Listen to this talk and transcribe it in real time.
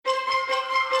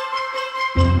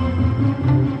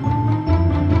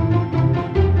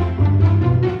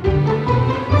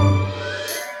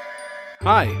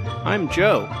Hi, I'm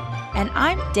Joe. And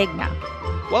I'm Digna.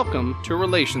 Welcome to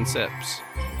Relationships.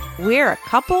 We're a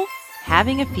couple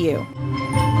having a few.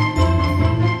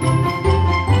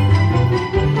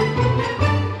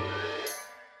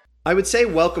 I would say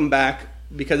welcome back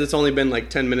because it's only been like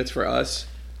 10 minutes for us.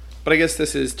 But I guess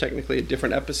this is technically a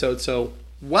different episode, so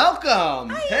welcome!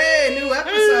 Hi. Hey, new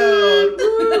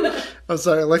episode! I'm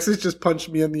sorry, Alexis just punched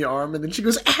me in the arm and then she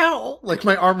goes, ow! Like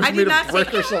my arm was made of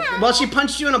brick or something. Well, she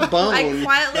punched you in a bone. I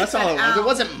quietly That's all it was. said, It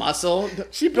wasn't muscle.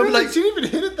 She didn't even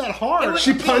hit it that hard.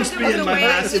 She punched me in my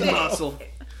massive muscle.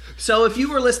 So if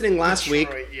you were listening last week,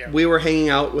 we were hanging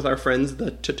out with our friends,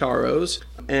 the Tataros,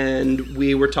 and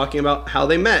we were talking about how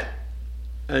they met.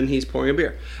 And he's pouring a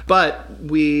beer. But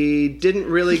we didn't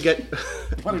really get...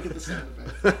 I want to get the sound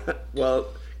effect. Well,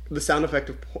 the sound effect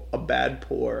of a bad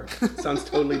pour sounds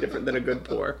totally different than a good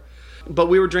pour. But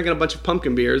we were drinking a bunch of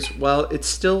pumpkin beers. Well, it's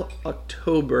still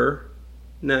October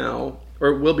now. Or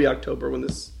it will be October when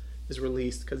this is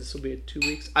released, because this will be in 2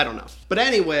 weeks. I don't know. But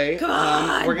anyway, what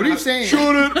are you saying?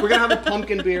 Shut it! We're going to have a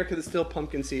pumpkin beer because it's still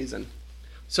pumpkin season.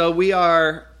 So we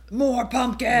are... More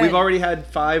pumpkin! We've already had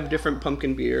 5 different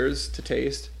pumpkin beers to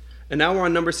taste. And now we're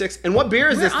on number 6. And what beer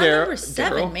is We're this, on Daryl? number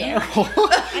 7, man.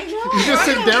 I know. You just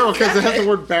said Daryl because it has the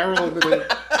word barrel in it.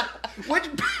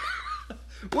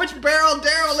 Which barrel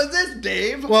Daryl is this,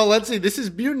 Dave? Well, let's see. This is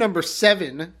beer number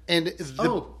 7. And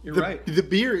you're right. The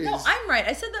beer is... No, I'm right.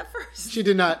 I said that first. She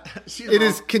did not. It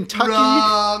is Kentucky...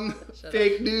 Wrong.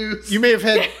 Fake news. You may have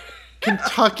had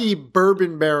Kentucky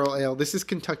Bourbon Barrel Ale. This is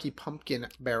Kentucky Pumpkin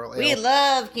Barrel Ale. We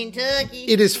love Kentucky.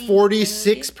 It is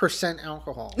 46%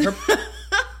 alcohol.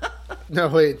 No,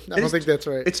 wait. I don't think that's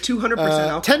right. It's 200%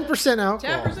 alcohol. 10%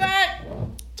 alcohol.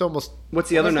 10%. It's almost... What's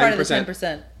the other 9%? Part of the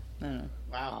 10%. I don't know.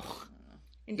 Wow.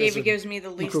 And David gives me the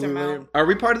least amount. Are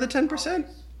we part of the 10%?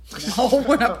 No,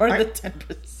 we're not part of the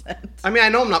 10%. I mean, I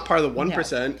know I'm not part of the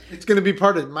 1%. It's going to be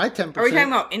part of my 10%. Are we talking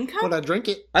about income? When I drink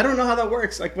it. I don't know how that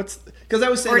works. Like, what's... Because I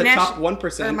was saying Or the top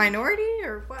 1%. Or minority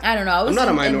or what? I don't know. I was I'm not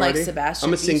a in minority. like Sebastian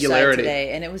I'm a Beachside singularity.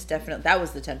 today, and it was definitely... That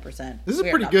was the 10%. This is We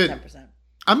are pretty not good. the 10%.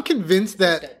 I'm convinced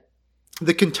Good. that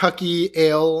the Kentucky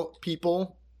ale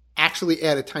people actually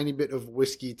add a tiny bit of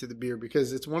whiskey to the beer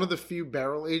because it's one of the few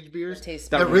barrel-aged beers It tastes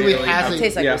that really really has It a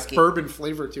tastes like yeah. whiskey. bourbon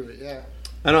flavor to it. Yeah.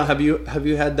 I don't know. Have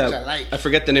you had that? Which I like. I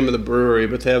forget the name of the brewery,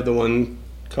 but they have the one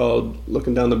called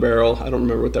Looking Down the Barrel. I don't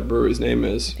remember what that brewery's name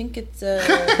is. I think it's...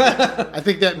 I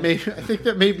think that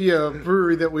may be a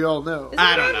brewery that we all know.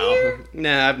 I don't know.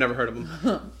 Nah, I've never heard of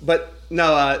them. But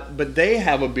no, but they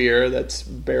have a beer that's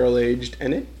barrel aged,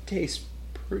 and it tastes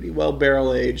pretty well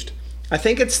barrel aged. I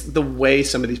think it's the way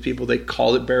some of these people, they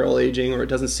call it barrel aging, or it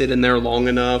doesn't sit in there long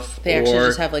enough. They actually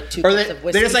just have like 2 cups of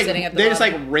whiskey sitting at the They just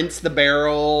bottom. like rinse the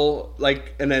barrel,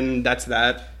 like, and then that's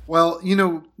that. Well, you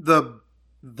know, the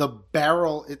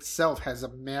barrel itself has a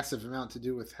massive amount to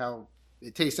do with how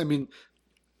it tastes. I mean,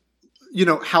 you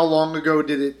know, how long ago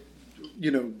did it,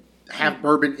 have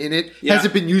bourbon in it? Yeah. Has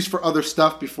it been used for other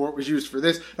stuff before it was used for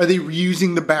this? Are they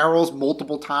reusing the barrels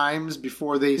multiple times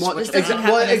before they Well, switch? This doesn't Exa-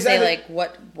 happen well, to exactly. say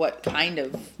like what kind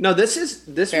of No, this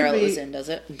barrel would be is in, does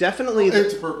it? definitely.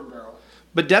 It's a bourbon barrel.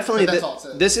 But definitely, But that's all it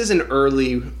says. this is an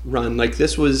early run. Like there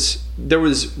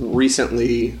was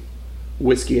recently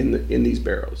whiskey in these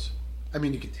barrels. I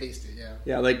mean, you can taste it, yeah.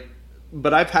 Yeah, like,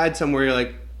 but I've had some where you're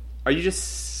like, are you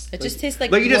just? It just tastes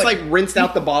like you just wood. like rinsed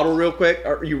out the bottle real quick,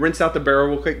 or you rinsed out the barrel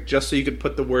real quick just so you could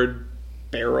put the word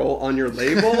barrel on your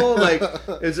label. Like,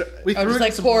 is it? We Or threw just in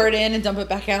like some- pour it in and dump it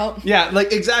back out. Yeah,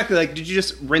 like exactly. Like, did you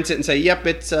just rinse it and say, "Yep,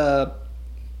 it's a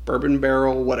bourbon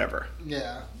barrel, whatever"?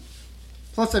 Yeah.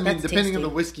 Plus, I mean, That's depending on tasty.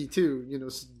 the whiskey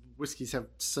too, whiskeys have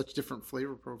such different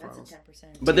flavor profiles. That's a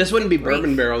 10%. But this wouldn't be Great.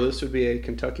 bourbon barrel. This would be a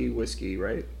Kentucky whiskey,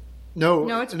 right? No,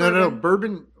 No, it's no. bourbon.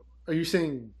 Bourbon. Are you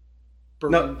saying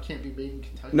bourbon No. can't be made in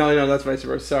Kentucky? No, that's vice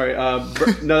versa. Sorry.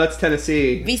 No, that's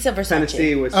Tennessee. Visa Versace.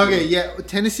 Tennessee whiskey. Okay, yeah.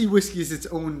 Tennessee whiskey is its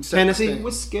own separate Tennessee thing,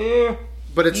 whiskey.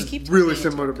 but You it's keep really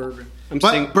talking similar to into a bourbon. I'm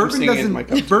But singing bourbon in my cup.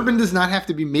 doesn't. Bourbon does not have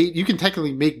to be made. You can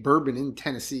technically make bourbon in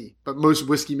Tennessee, but most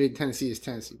whiskey made in Tennessee is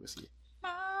Tennessee whiskey.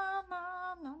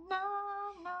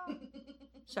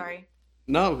 Sorry.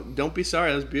 No, don't be sorry.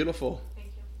 That was beautiful.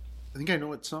 I think I know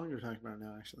what song you're talking about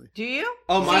now. Actually, Do you?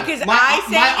 Oh my! See, 'cause my I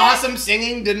sang my it. awesome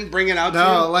singing didn't bring it out to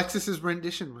no. you. Alexis's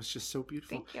rendition was just so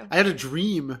beautiful. Thank you. I had a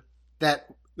dream that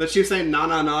That she was saying na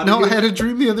na na. to No, you? I had a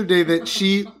dream the other day that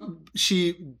she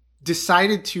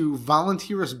decided to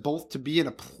volunteer us both to be in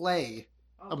a play,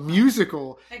 a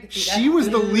musical. I could see She that. was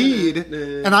the lead,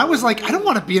 and I was like, I don't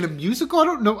want to be in a musical. I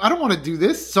don't know. I don't want to do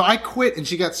this. So I quit, and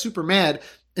she got super mad.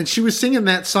 And she was singing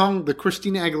that song, the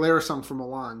Christina Aguilera song from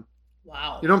Milan.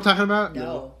 Wow. You know what I'm talking about?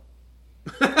 No.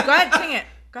 Go ahead, sing it.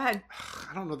 Go ahead.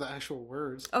 I don't know the actual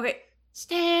words. Okay.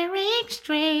 Staring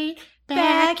straight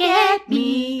back at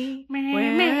me. Who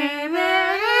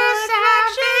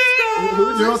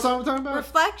is You know this? what I'm talking about?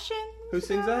 Reflection. Who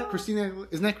sings that? Christina,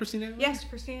 isn't that Christina Aguilera? Yes,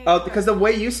 Christina. Oh, because the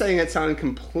way you sang it sounded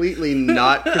completely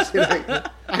not Christina.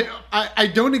 I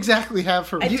don't exactly have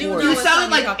her I do voice. know You what sounded song you're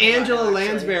like talking about, Angela actually.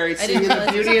 Lansbury I didn't singing the realize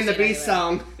it Beauty was and the Christina Beast Aguilera.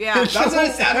 song. Yeah. That's what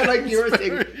it sounded like you were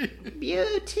singing.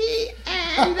 Beauty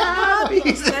and the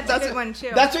Beast. That's a good one,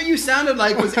 too. That's what you sounded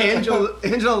like was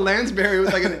Angela Lansbury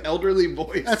with like an elderly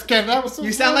voice. That's Kevin. That was so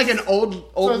You sound like an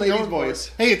old lady's old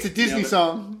voice. Hey, it's a Disney Yeah, but-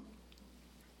 song.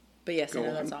 But yes, I Go know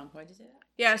on. that song. Why'd you say that?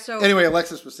 Yeah, so... Anyway,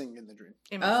 Alexis was singing in the dream.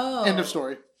 Oh. End of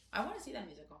story. I want to see that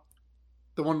musical.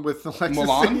 The one with Alexis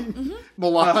Mulan? singing.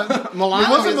 Mulan. Mulan It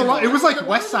wasn't musical. Mulan. It was like What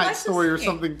West was Side Alexis Story or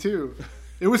singing? something too.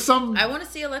 It was some. I want to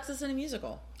see Alexis in a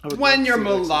musical. I would love When to you're see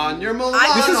Alexis. Mulan, you're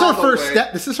Mulan. This is all her the first way.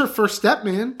 step. This is her first step,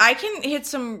 man. I can hit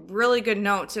some really good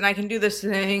notes, and I can do this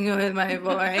thing with my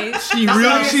voice. She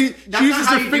really she That's uses not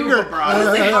how her you do finger.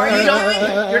 vibrato.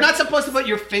 You You're not supposed to put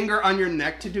your finger on your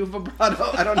neck to do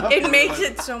vibrato. I don't know. if It you makes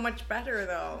realize. it so much better,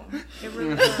 though. It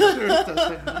really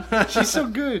does. She's so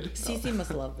good. Cece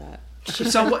must love that.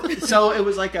 So it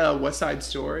was like a West Side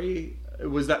Story.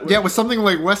 Was that? Yeah, it was something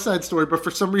like West Side Story, but for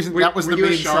some reason that was were the you a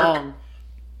main shark? song.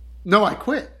 No, I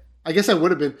quit. I guess I would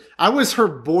have been. I was her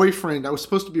boyfriend. I was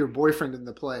supposed to be her boyfriend in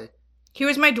the play, He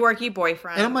was my dorky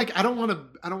boyfriend. and I'm like, I don't want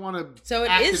to. So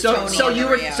it act is as- Tony So and you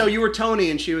were Maria.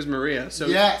 Tony and she was Maria. So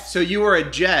Yes. So you were a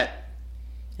jet.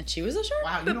 And she was a shark?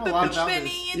 Wow, you know a lot about this.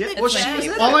 Benny and Yeah, the well, she Jet. was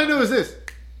in All I know is this.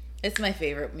 It's my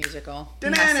favorite musical.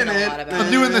 You must know a lot about I'm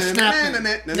it. doing the snap thing.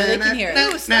 No, they can hear it.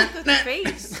 Ew, snap with the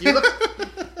face. You look.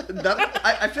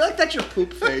 I feel like that's your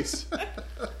poop face.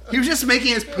 He was just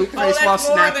making his poop face that's while more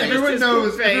snapping. than Everyone his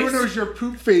knows. poop face. Everyone knows your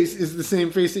poop face is the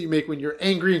same face that you make when you're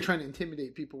angry and trying to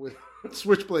intimidate people with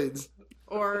switchblades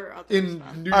Or other in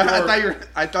stuff. New York.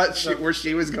 I thought where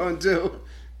she was going to.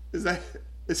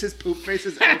 Is his poop face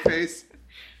his own face?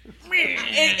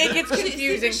 It gets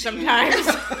confusing sometimes.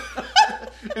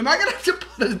 Am I gonna have to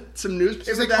put some newspaper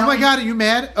She's like, down? "Oh my god, are you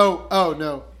mad? Oh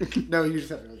no, no, you just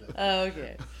have to know that." Oh,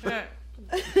 okay.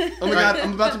 Oh my god,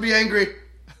 I'm about to be angry.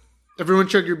 Everyone,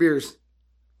 chug your beers.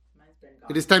 Mine's been It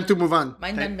gone. is time to move on.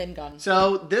 Mine done been gone.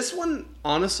 So this one,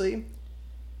 honestly,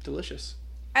 delicious.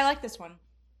 I like this one.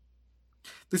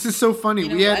 This is so funny. You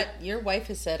know we had. what? Your wife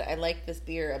has said, I like this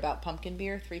beer about pumpkin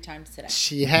beer 3 times today.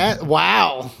 She had.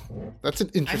 Wow, that's an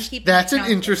interesting. keeping That's an count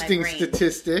in my interesting brain.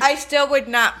 statistic. I still would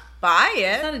not buy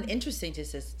It's it. not an interesting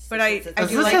statistic. But I Does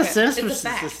do this like have it. sense It's for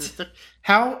a fact. statistic?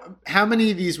 How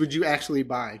many of these would you actually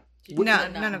buy? No,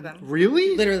 none of them.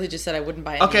 Really? Literally just said I wouldn't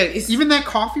buy any Okay, of these. Even that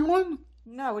coffee one?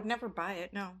 No, I would never buy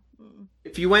it. No. Mm-mm.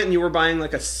 If you went and you were buying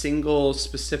like a single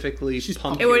specifically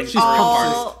pumpkin, It would She's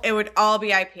all be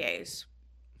IPAs.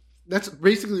 That's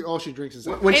basically all she drinks is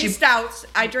that. when And she stouts.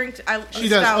 She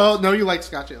does. Oh no, you like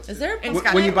Scotch ales. Is there a And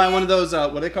pumpkin? when you buy one of those,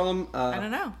 what do they call them? I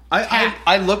don't know.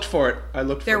 I looked for it. I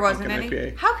looked There for wasn't pumpkin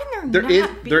any. IPA. How can There there is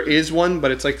not be? there is one,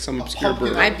 but it's like some obscure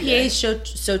pumpkin brewery. IPA is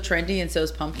so trendy and so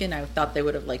is pumpkin. I thought they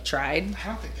would have like tried. I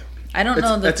don't think that would be. I don't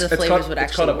know that It's- the it's flavors called- would it's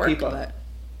actually called a work, pipa. but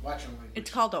Watch your language.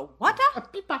 It's called a what?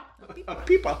 Pipa. A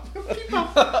pipa.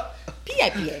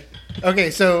 PIPA.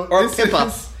 Okay, so Or this pipa.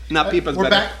 is- Not pipa's we're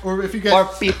better. back. Or if you Or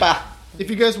guys, pipa. if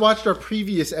you guys watched our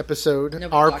previous episode,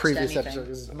 Nobody our watched previous anything. episode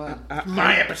this is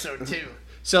my episode too.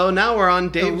 So now we're on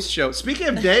Dave's show. Speaking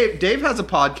of Dave, Dave has a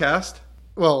podcast.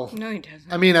 Well, No, he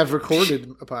doesn't. I mean, I've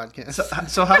recorded a podcast.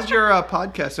 So how's your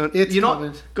podcast? So, It's you know,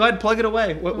 coming. go ahead, plug it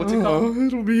away. What's it called? Oh,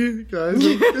 it'll be, guys.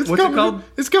 It's What's it coming. called?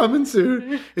 It's coming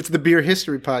soon. It's the Beer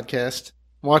History Podcast.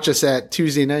 Watch us at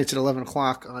Tuesday nights at 11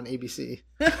 o'clock on ABC.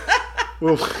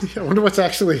 Well, I wonder what's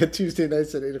actually at Tuesday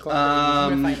nights at 8 o'clock.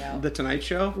 on find out. The Tonight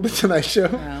Show. The Tonight Show.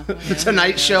 Oh, The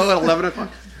Tonight Show at 11 o'clock.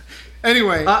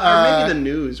 Anyway, Or maybe the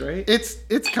news, right?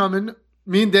 it's coming.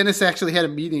 Me and Dennis actually had a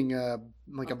meeting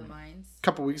like a the mines.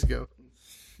 couple weeks ago.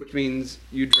 Which means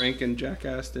you drank and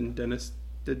jackassed and Dennis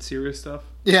did serious stuff.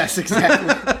 Yes,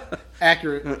 exactly.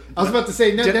 Accurate. I was about to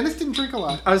say, no, Dennis didn't drink a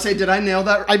lot. I would say, did I nail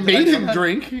that? I made Did him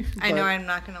drink. I know but- I'm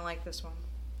not going to like this one.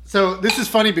 So this is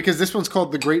funny because this one's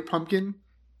called The Great Pumpkin,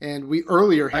 and we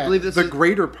earlier had believe this The is-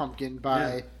 Greater Pumpkin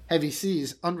by Yeah. Heavy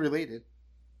Seas, unrelated.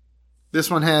 This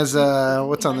one has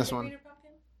what's on this one?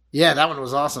 Yeah, that one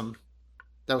was awesome.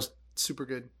 That was super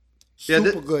good. Yeah,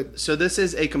 Super good. So this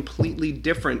is a completely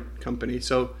different company.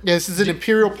 So Yeah, this is an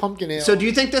Imperial Pumpkin Ale. do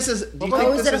you think this is? Do you Oh, think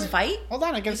is this it a is? fight? Hold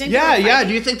on, I guess. think- Yeah, They're yeah. fighting?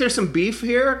 Do you think there's some beef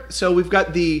here? So we've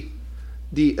got the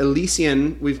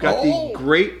Elysian. We've got the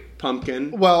Great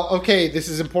pumpkin. Well, okay, this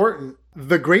is important.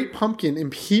 The Great Pumpkin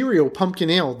Imperial Pumpkin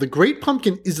Ale. The Great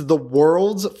Pumpkin is the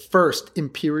world's first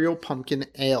Imperial Pumpkin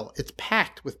Ale. It's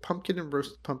packed with pumpkin and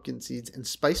roasted pumpkin seeds and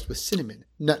spiced with cinnamon,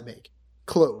 nutmeg,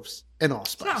 cloves, and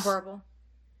allspice. It's not horrible.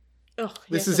 Ugh,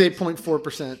 This yes, is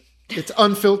 8.4%. It's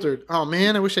unfiltered. Oh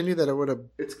man, I wish I knew that. I would have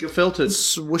It's filtered.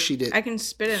 swooshed it. I can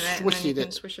spit in it and then Swished you can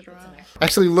it. swish it around.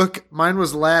 Actually, look, mine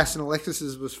was last and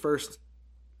Alexis's was first.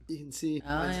 You can see. Oh,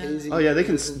 mine's yeah. hazy. Oh yeah, they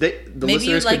can. The Maybe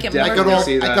you listeners like could it more I got definitely all.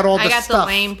 see that. I got all the I got stuff. the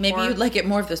lame Maybe pour. you'd like it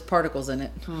more if there's particles in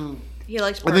it. He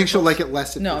likes I think she'll particles. like it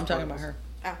less. If No, there's I'm talking about particles.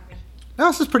 her. Oh, yeah. No,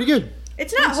 this is pretty good.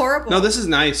 It's not horrible. No, this is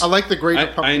nice. I like the Great I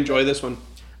Pumpkin. enjoy this one.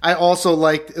 I also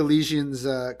liked Elysian's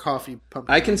coffee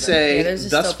pumpkin. I can say Yeah, there's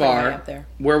thus still pretty high far, up there.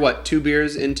 we're what 2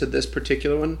 beers into this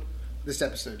particular one. this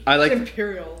episode. I like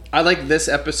Imperial. this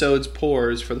episode's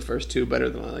pours for the first 2 better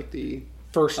than I like the.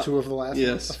 First 2 of the last.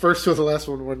 yes. The first 2 of the last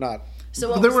one were not. So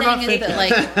what They we're were not saying is that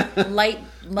like light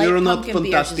They're not pumpkin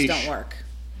beers just fantastic. don't work.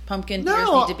 Pumpkin No. beers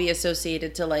need to be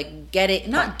associated to like get it,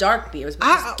 not dark beers, but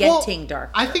just getting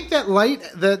dark. I think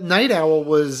that Night Owl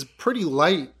was pretty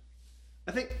light.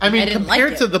 I think. I mean, I didn't like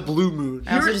compared it. to the Blue Moon.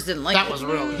 I also just didn't like that it. was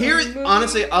really Here,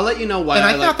 honestly, I'll let you know why And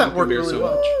I like thought that pumpkin worked beer really so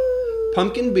well. much.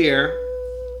 Pumpkin beer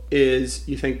is,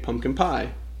 you think pumpkin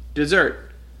pie.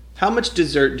 Dessert. How much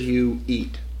dessert do you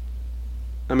eat?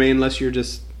 I mean, unless you're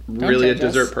just really a take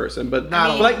us. dessert person, but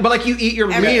Not a but like you eat your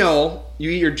meal,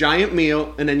 you eat your giant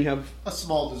meal, and then you have a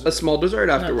small dessert. a small dessert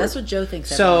No, afterwards. that's what Joe thinks.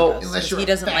 So- everyone does, Unless 'cause you're he a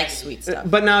doesn't fatty. like sweet stuff.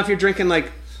 But now, if you're drinking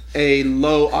like a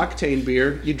low octane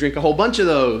beer, you drink a whole bunch of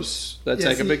those. That's Yeah,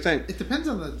 like a see, big thing. It depends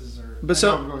on the dessert. But I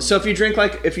know I'm going so if you drink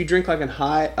like a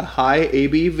high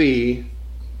ABV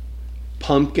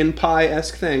pumpkin pie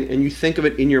esque thing, and you think of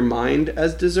it in your mind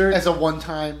as dessert, as a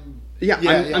one-time. I'm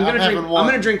gonna having drink. one. I'm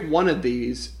gonna drink one of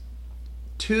these,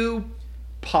 2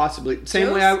 possibly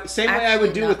same way I would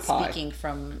Actually do not with pie. Speaking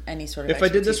from any sort of If I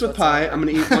did this expertise with pie, whatsoever. I'm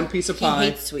gonna eat one piece of He pie.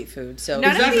 hates sweet food, so None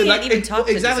of Exactly, you like can't even talk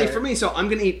to exactly dessert. for me. So I'm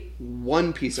gonna eat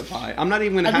one piece of pie. I'm not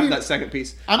even gonna I have mean, that second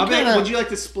piece. I'm I'll be like, kinda- would you like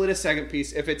to split a second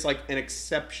piece if it's like an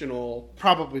exceptional?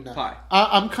 Probably not. Pie.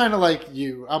 I'm kind of like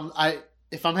you.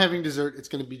 If I'm having dessert, it's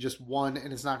going to be just one,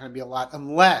 and it's not going to be a lot,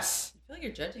 unless I feel like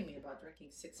you're judging me about drinking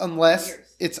 6 unless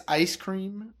it's ice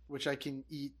cream, which I can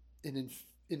eat an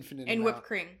infinite And amount. whipped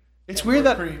cream. It's And weird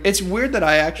whipped that cream. it's weird that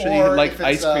I actually Or like if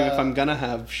it's, ice cream if I'm gonna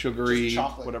have sugary Just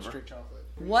chocolate, whatever. straight chocolate.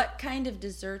 What kind of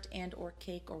dessert and or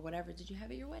cake or whatever did you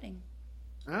have at your wedding?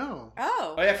 Oh.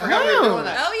 Oh. Oh yeah, I forgot we were doing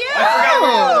that.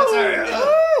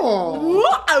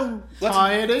 Oh. Let's-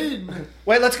 Tie it in.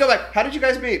 Wait, let's go back. How did you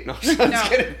guys meet? No, I'm just No.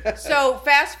 kidding. So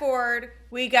fast forward,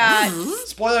 we got.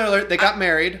 Spoiler alert: they got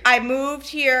married. I moved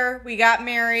here. We got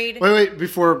married. Wait.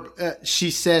 Before she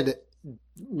said,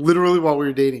 literally while we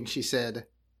were dating, she said,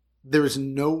 "There is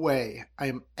no way I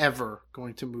am ever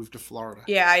going to move to Florida."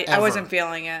 Yeah, I Ever. wasn't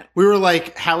feeling it. We were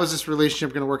like, "How is this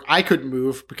relationship going to work?" I couldn't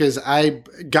move because I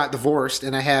got divorced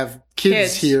and I have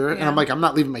kids here, and yeah. I'm like, I'm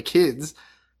not leaving my kids.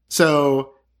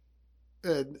 So,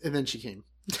 and then she came.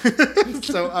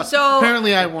 so, So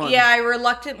apparently, I won. Yeah, I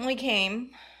reluctantly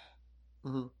came,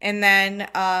 Mhm. and then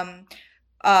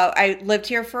I lived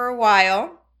here for a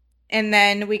while, and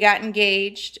then we got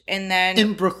engaged, and then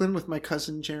in Brooklyn with my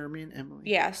cousin Jeremy and Emily.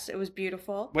 yes, it was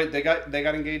beautiful. Wait, they got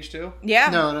engaged too? Yeah,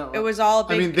 No. it was all a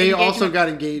big. I mean, they also engagement. got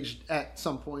engaged at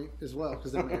some point as well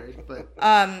because they're married. But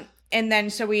And then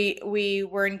so we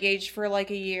were engaged for like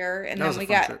a year, and That was then a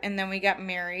we fun got trip. and then we got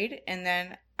married, and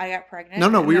then I got pregnant. no,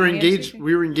 and we then were had engaged. Susie.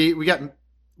 We were engaged.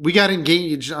 We got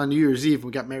engaged on New Year's Eve.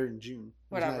 We got married in June.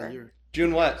 It was not a Whatever. year.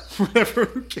 June what? Whatever.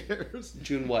 Who cares?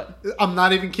 June what? I'm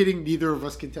not even kidding. Neither of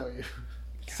us can tell you.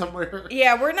 Somewhere.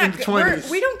 Yeah, we're In not. the We're, 20s.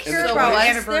 we don't care So about was there a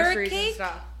anniversaries and cake?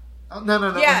 stuff. Oh,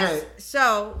 no. Yes. Okay.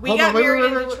 So we Hold got on, wait, married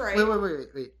wait, in wait, Detroit.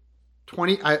 Wait.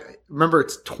 20. I remember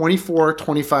it's 24,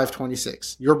 25,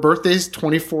 26. Your birthday's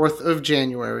 24th of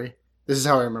January. This is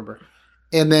how I remember.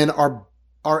 And then our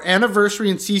anniversary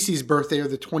and Cece's birthday are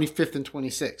the 25th and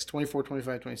 26th. 24,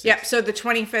 25, 26. Yep. So the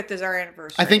 25th is our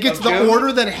anniversary. I think it's Of the June?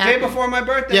 order that Day happened. before my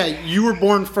birthday. Yeah, you were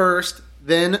born first.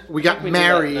 Then we got we did that,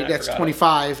 married. and I That's forgot it.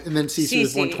 25, and then Cece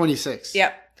was born Cece. 26.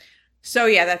 Yep. So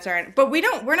yeah, that's our. But we're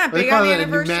not What do big they call on that, a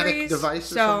pneumatic anniversaries.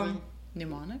 device or so something?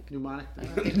 Mnemonic?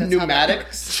 Pneumonic. Pneumatic.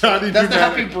 Johnny Doesn't that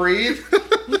help you Pneumatic.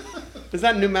 breathe? Is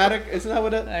that pneumatic? Isn't that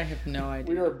what it? I have no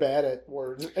idea. We are bad at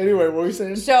words. Anyway, what were we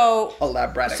saying? so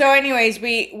Elaboratic. so anyways,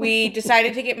 we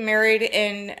decided to get married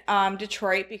in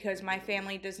Detroit because my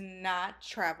family does not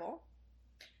travel,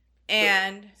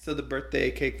 and So the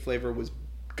birthday cake flavor was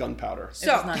gunpowder. It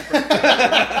So was not a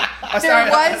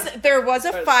birthday. there was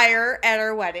a fire at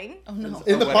our wedding. Oh no.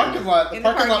 In the parking lot. The In the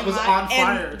parking lot was on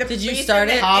fire. and the Did you police start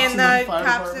and it? the- Cops And and the the fire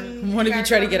cops department. and What if you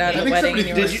try to get out I of the think wedding? somebody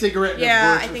And threw you a were... cigarette in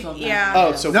Yeah, a bush I or think something. yeah.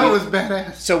 Oh, so No, we, it was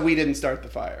badass. so we didn't start the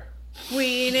fire.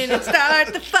 We didn't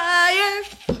start the fire.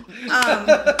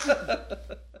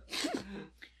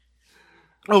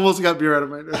 Almost got beer out of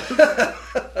my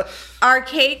nose. Our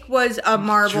cake was a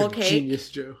marble You're a cake, Genius,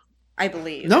 Joe. I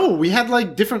believe. No, we had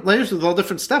like different layers with all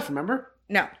different stuff, remember?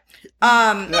 No. Did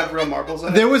it have real marbles in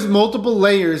it? There was multiple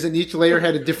layers and each layer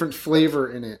had a different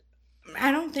flavor in it.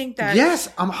 I don't think that. Yes,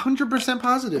 I'm 100%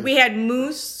 positive. We had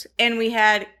mousse and we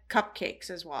had cupcakes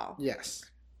as well. Yes.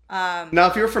 Now,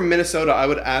 if you were from Minnesota, I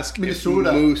would ask Minnesota.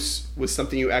 if moose was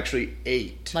something you actually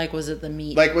ate. Like, was it the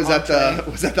meat? Like, was that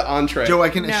entree? the entree? Joe, I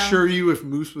can No. assure you if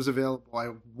Moose was available, I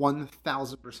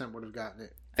 1,000% would have gotten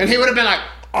it. And he would have been like,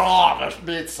 Oh, this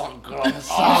meat's so good.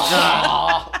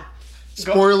 So good.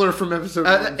 Spoiler from episode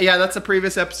 1. yeah, that's the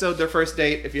previous episode, their first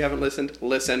date. If you haven't listened,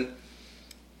 listen.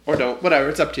 Or don't. Whatever,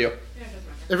 it's up to you.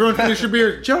 Everyone finish your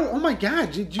beer. Joe, oh my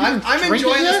God. Did you even I'm drink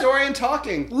enjoying it the yet? story and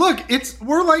talking. Look,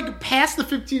 we're like past the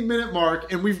 15-minute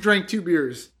mark and we've drank 2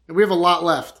 beers. And we have a lot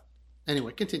left.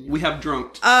 Anyway, continue. We have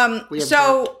drunked. We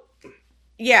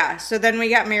have So then we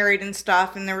got married and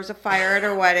stuff, and there was a fire at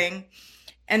our wedding.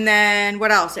 And then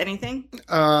what else? Anything?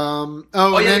 And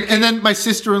then my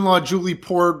sister-in-law Julie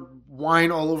poured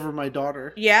wine all over my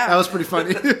daughter. Yeah. That was pretty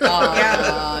funny.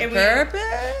 Yeah. On And we- purpose?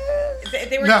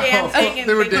 They were No, dancing and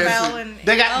they were Jingle Bell dancing. and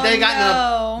They got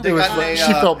no. in a It was got in fun.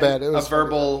 She felt bad. It a was funny.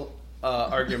 verbal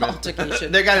argument.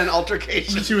 Altercation. They got an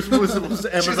altercation. She was Emma like was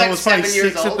probably 7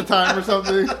 years 6 at old. the time or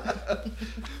something.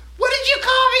 What did you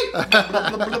call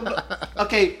me?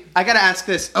 Okay, I gotta ask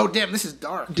this. Oh damn, this is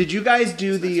dark. Did you guys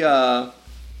do the?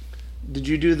 Did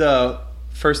you do the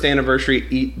first anniversary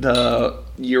eat the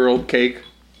year-old cake?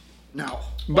 No.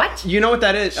 What? You know what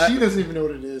that is? She doesn't even know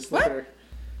what it is. Let What? her.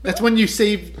 That's when you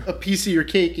save a piece of your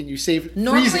cake and you save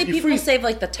Normally freeze it. You people freeze save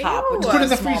like the top, Ew. which Put it in is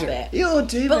the a small freezer. bit. Ew,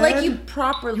 David. But like you You were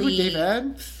properly, Dave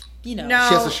Ed? you know. No,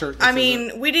 She has a shirt that I says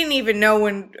mean, we didn't even know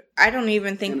when. I don't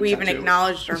even think we even tattoo.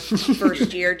 acknowledged our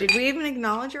first year. Did we even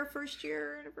acknowledge our first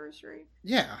year anniversary?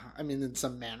 Yeah, I mean in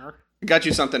some manner. got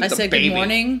you something. I It's a said baby. good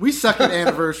morning. We suck at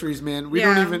anniversaries, man. We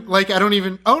Yeah. don't even like. I don't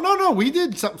even. Oh no, we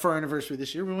did something for our anniversary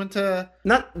this year. We went to.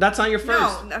 That's not your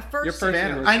first. No, the first. Your first Savannah.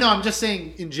 anniversary. I know. I'm just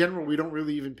saying. In general, we don't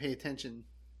really even pay attention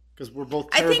because we're both.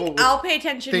 I Terrible think with I'll pay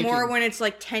attention thinking. more when it's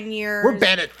like 10 years. We're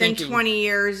bad at than thinking. 20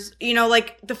 years. You know,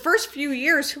 like the first few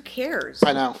years, who cares?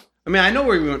 I know. I mean, I know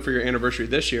where we went for your anniversary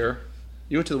this year.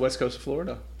 You went to the west coast of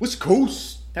Florida. West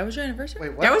Coast. That was your anniversary? Wait,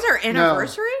 what? That was our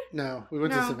anniversary? No, we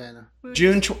went to No. Savannah.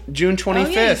 June 25th. Oh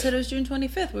yeah, you said it was June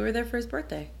 25th. We were there for his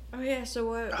birthday. Oh, yeah, so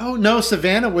what? Oh no,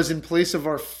 Savannah was in place of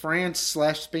our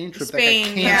France/Spain trip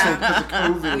Spain, that got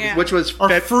canceled because of COVID. Yeah. Which was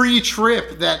Our free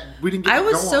trip that we didn't get I to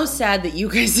was go so on. sad that you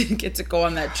guys didn't get to go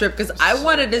on that trip because I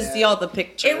wanted to see all the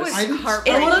pictures. It was I didn't-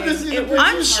 heartbreaking. I wanted to see the was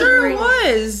I'm sure it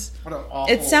heartbreaking. was. What an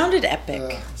awful, It sounded epic.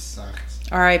 It sucked.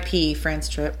 R.I.P. France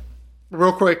trip.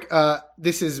 Real quick,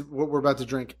 this is what we're about to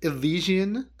drink.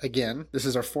 Elysian, again. This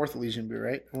is our 4th Elysian beer,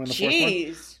 right? We're on the 4th one?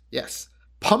 Jeez. Yes.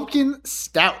 Pumpkin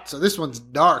Stout. So this one's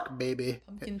dark, baby.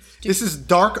 Pumpkin stew. This is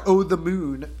Dark O' the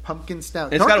Moon Pumpkin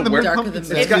Stout. It's Dark got O' a the Moon weird- Dark O' Pumpkin the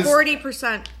Stout Moon.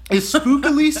 It's is 40%.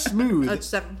 spookily smooth That's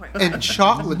 7.5. and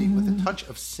chocolatey with a touch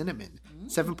of cinnamon.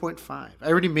 7.5. I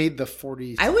already made the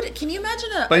 40s. I would. Can you imagine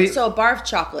But a bar of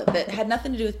chocolate that had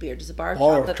nothing to do with beer, just a bar of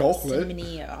Bar of chocolate, that was chocolate.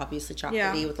 cinnamony, obviously chocolatey,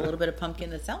 Yeah. with a little bit of pumpkin.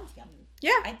 That sounds yummy.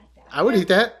 Yeah. I'd eat that. I would eat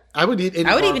that. I would eat any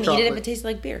I would bar even of eat it if chocolate. it tasted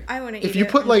like beer. I wouldn't eat If you it.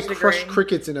 put I'm like just crushed agreeing.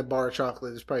 crickets in a bar of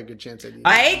chocolate, there's probably a good chance I'd eat it.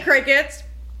 I ate crickets.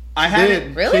 I I had did.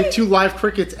 it. Really? We had 2 live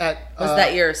crickets at. Was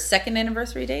that your second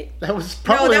anniversary date? That was No,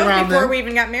 probably that was around before then. we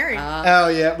even got married. Oh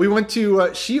yeah, we went to.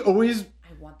 She always. I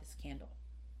want this candle.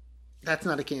 That's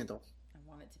not a candle. I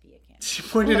want it to be a candle. She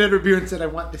pointed at her beer and said, "I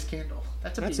want this candle."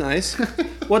 That's a That's beer. nice.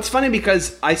 Well, it's funny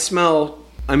because I smell.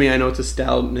 I mean, I know it's a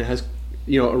stout and it has,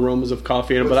 aromas of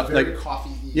coffee in it, but like,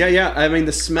 coffee. yeah. I mean,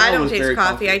 the smell I don't was taste very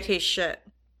coffee. I taste shit.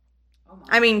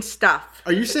 I mean stuff.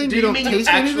 Are you saying Do you you don't mean taste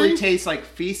you actually anything? taste like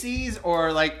feces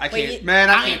or like I Wait, can't? you- Man,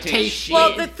 I I can't taste taste shit.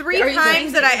 Well, the 3 Are you saying-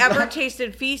 times that I ever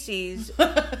tasted feces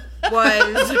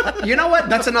was... You know what?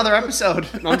 That's another episode.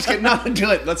 No, I'm just kidding. No, do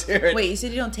it. Let's hear it. Wait, you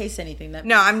said you don't taste anything. That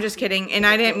No, I'm just kidding. And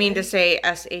I didn't mean to say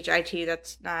S-H-I-T.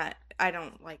 That's not... I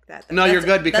don't like that. No, you're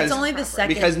good because that's only the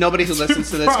second. because nobody who listens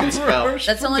to this can spell.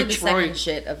 That's only the Detroit. second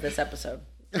shit of this episode.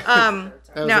 was No,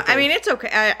 okay. I mean, it's okay.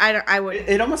 I would...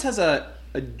 It almost has a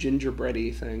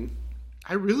gingerbready thing,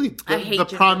 I really. I hate the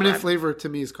prominent gingerbread. flavor to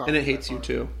me is coffee. and it hates you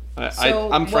too.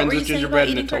 I'm what friends were you with saying gingerbread,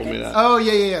 about and it told me eating that. Oh,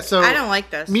 yeah. So I don't like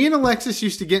this. me and Alexis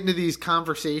used to get into these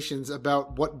conversations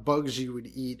about what bugs you would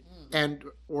eat and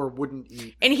or wouldn't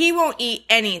eat. And he won't eat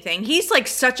anything. He's like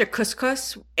such a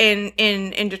couscous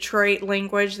in Detroit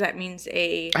language. That means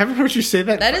I haven't heard you say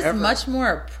that. That is forever. much more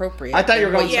appropriate. I thought you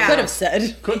were than going what Yeah. could have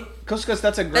said. Couscous,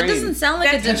 that's a grain. That doesn't sound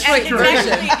like a That's Detroit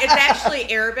tradition. it's actually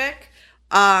Arabic.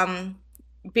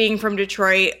 Being from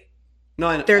Detroit,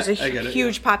 No, there's a I get it,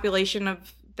 huge population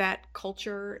of that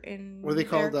culture in. What are they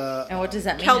called? And what does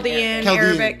that mean? Chaldean, Chaldean.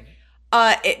 Arabic.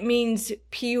 It means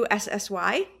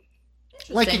Pussy.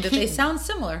 Like Saying a that they kid. sound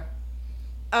similar.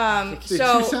 They do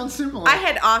So sound similar. I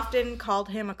had often called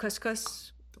him a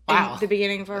couscous Wow. in the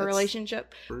beginning of our That's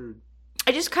relationship. rude.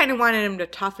 I just kind of wanted him to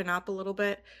toughen up a little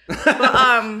bit.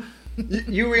 But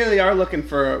You really are looking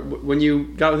for, when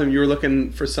you got with him, you were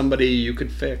looking for somebody you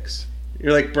could fix.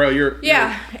 You're like, bro,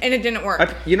 yeah, and it didn't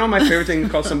work. You know my favorite thing to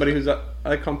call somebody who's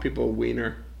I call people a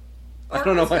wiener. I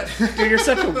don't know why. Dude, you're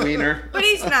such a wiener. But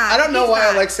he's not. I don't know He's why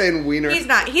I not. like saying wiener. He's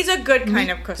not. He's a good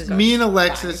kind of couscous. Me and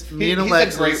Alexis, He's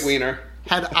a great wiener.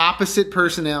 had opposite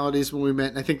personalities when we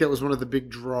met, and I think that was one of the big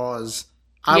draws.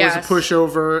 I Yes. was a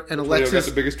pushover, and Got Alexis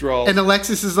the biggest draw. and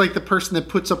Alexis is like the person that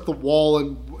puts up the wall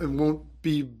and won't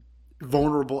be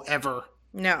vulnerable ever.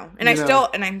 No, and You know.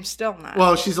 I'm still not.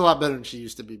 Well, she's a lot better than she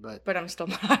used to be, but but I'm still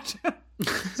not.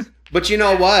 But you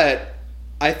know what?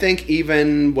 I think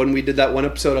even when we did that one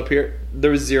episode up here, there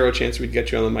was zero chance we'd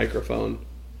get you on the microphone.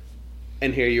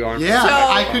 And here you are. yeah, So-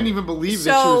 I couldn't even believe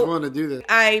that she was willing to do this.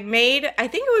 I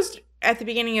think it was at the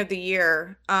beginning of the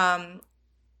year.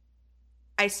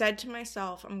 I said to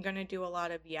myself, I'm going to do a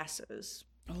lot of yeses.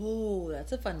 Oh,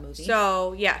 that's a fun movie.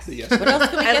 So, yes. Yes. what else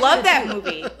can we I get love to? that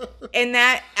movie. And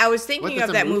that I was thinking What, of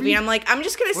that's that a movie, movie? and I'm like, I'm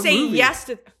just going to What say movie? yes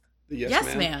to.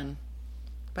 Yes, Man.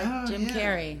 By Jim yeah.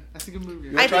 Carrey. That's a good movie.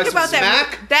 I try think some about that.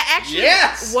 smack? That actually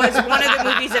Yes! was one of the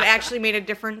movies that actually made a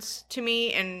difference to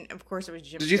me, and of course it was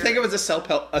Jim. Did you think Carrey. it was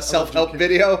a self-help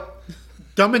video?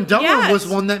 Dumb and Dumber Yes. was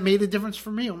one that made a difference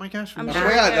for me. Oh my gosh! I'm Oh sure. my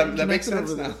god, Yeah, that makes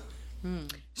connected sense over now.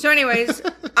 So, anyways,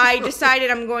 I decided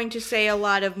I'm going to say a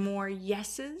lot of more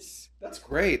yeses. That's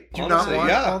great. Do you not Honestly, want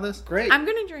yeah, all this? Great. I'm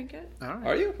going to drink it. All right.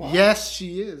 Are you? Wow. Yes,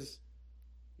 she is.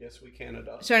 Yes, we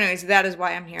Canada. So, anyways, that is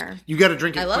why I'm here. You got to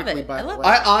drink it I love quickly. it. By I the love way.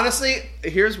 I honestly,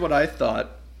 here's what I thought,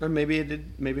 or maybe it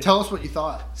did. Maybe Tell us what you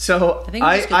thought. So I think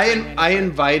we just get to I it.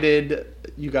 invited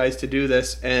you guys to do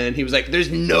this, and he was like,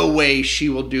 "There's no way she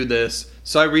will do this."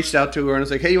 So I reached out to her and I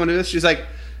was like, "Hey, you want to do this?" She's like,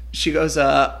 "She goes,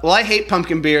 well, I hate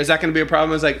pumpkin beer. Is that going to be a problem?"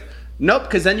 I was like, "Nope,"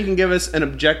 because then you can give us an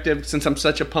objective. Since I'm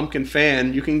such a pumpkin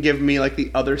fan, you can give me like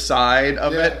the other side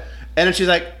of Yeah. it. And then she's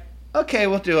like, "Okay,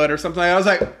 we'll do it," or something. I was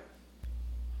like,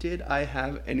 did I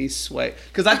have any sway?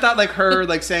 Because I thought like her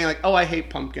like saying like, "Oh, I hate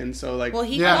pumpkin," so like, Well,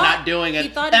 he Yeah. thought, I'm not doing it. He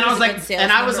thought And it I was was a like- good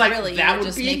and I was salesman, like, but really, that you were would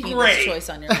just be making great. this choice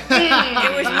on your own.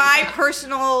 It was my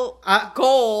personal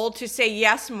goal to say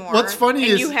yes more. What's funny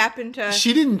and is you happen to.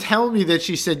 She didn't tell me that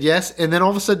she said yes, and then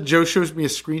all of a sudden Joe shows me a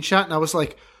screenshot, and I was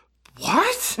like,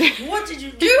 "What? What did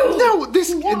you do? No, this.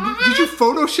 Did you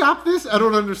Photoshop this? I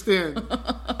don't understand.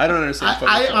 I don't understand.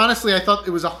 I Photoshop. honestly, I thought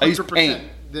it was use 100% Paint.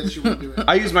 that she would do it.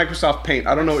 I use Microsoft Paint.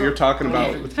 I don't know what you're talking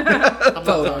about.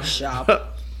 Photoshop.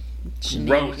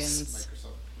 Shenanigans.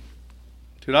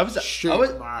 Dude, I was Shit,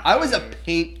 I was a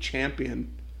paint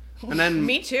champion. And then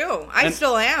Me too. I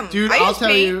still am. Dude, I I'll use tell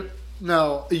paint. you.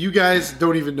 No, you guys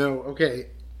don't even know. Okay,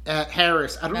 at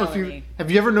Harris, I don't know if you Melanie.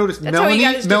 have you ever noticed That's how he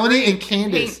got his Melanie degree and in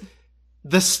Candace. paint.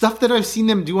 The stuff that I've seen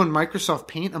them do on Microsoft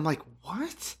Paint, I'm like,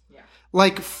 what? Yeah.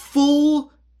 Like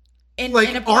full. In, Like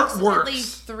in approximately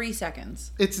artworks. 3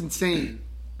 seconds. It's insane.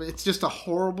 It's just a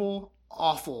horrible,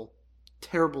 awful,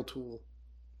 terrible tool,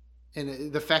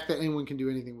 and the fact that anyone can do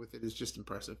anything with it is just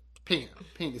impressive. Paint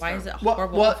is Why is it terrible.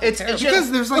 horrible? well, and it's terrible? just-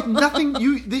 Because there's like nothing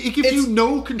it gives you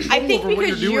no control I think over what you're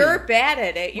because doing. you're bad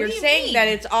at it. You're do you saying mean? that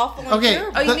it's awful and Okay.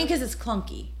 terrible. Oh, you But- mean because it's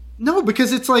clunky? No,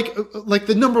 because it's like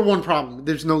the number one problem.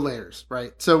 There's no layers,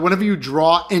 right? So whenever you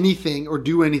draw anything or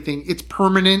do anything, it's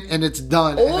permanent and it's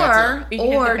done. and that's it. You can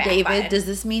hit Or the back David, button. does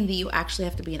this mean that you actually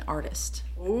have to be an artist?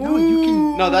 No, you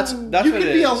can. no, that's You what can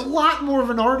it be a is. lot more of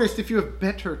an artist if you have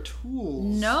better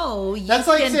tools. No, you That's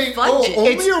like can saying, fudge it.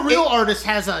 only a real artist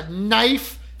has a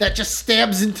knife that just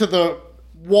stabs into the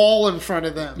wall in front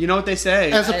of them. You know what they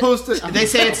say? As opposed to they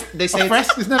say it's a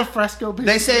fresco. Isn't that a fresco?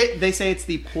 they say it's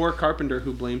the poor carpenter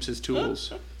who blames his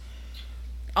tools.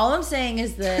 All I'm saying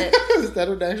is that, Is that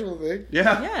an actual thing?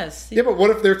 Yeah. yes. Yeah, but what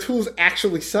if their tools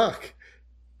actually suck?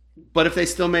 But if they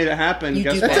still made it happen, You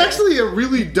guess do what? That's better. actually a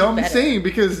really dumb better. saying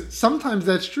because sometimes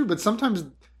that's true, but sometimes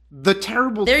the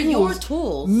terrible They're tools your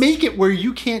tools. make it where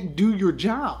you can't do your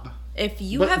job. If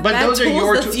you But, have but bad those tools, are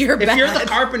your that's tools. your If bad. you're the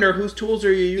carpenter, whose tools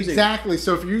are you using? Exactly.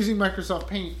 So if you're using Microsoft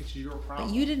Paint, it's your problem.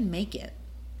 But you didn't make it,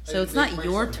 so didn't it's not make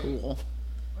your Microsoft Paint. tool.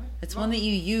 It's one that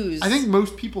you use. I think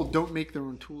most people don't make their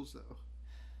own tools,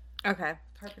 though. Okay.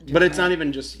 But it's not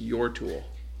even just your tool.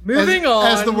 Moving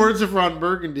As the words of Ron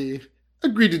Burgundy,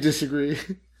 agree to disagree.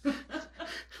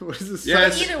 What is this?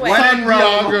 Yes. Either way. When in Rome.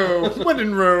 Santiago. When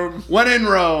in Rome. When in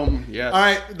Rome. Yes. All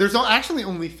right, there's actually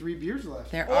only 3 beers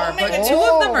left. There Oh are, my but God, 2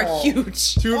 of them are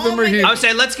huge. 2 of them are huge. I would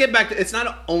say let's get back to. It's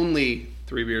not only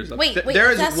 3 beers left. Wait,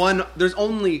 There is that's- one. There's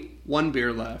only 1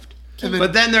 beer left. And then-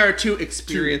 But then there are 2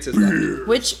 experiences left.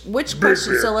 which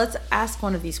question? So let's ask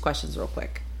one of these questions real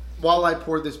quick. While I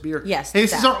pour this beer. Yes, Hey,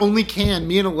 this is that. our only can.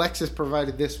 Me and Alexis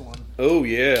provided this one. Oh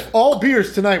yeah. All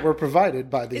beers tonight were provided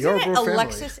by the Isn't it Yarborough family.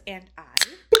 Alexis and I?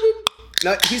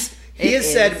 No, he has It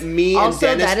said is. me and Also,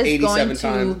 Dennis that is 87 going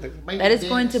times. That is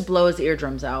going to blow his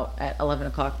eardrums out at 11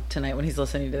 o'clock tonight when he's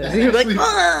listening to this. It He'll be actually like,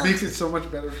 "Ugh." makes it so much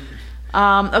better for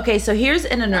me. Okay, so here's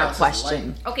an inert Alice is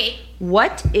question. Okay.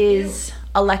 What is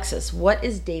Alexis? What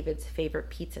is David's favorite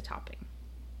pizza topping?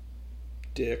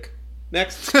 Dick.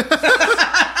 Next. Sausage.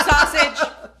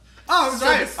 Oh,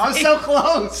 sorry. I was so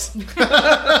close.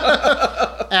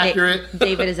 Accurate.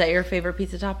 David, is that your favorite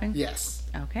pizza topping? Yes.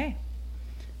 Okay.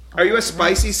 Are you a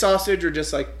spicy sausage or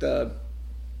just like the?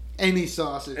 Any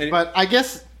sausage. Any- But I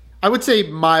guess I would say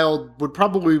mild would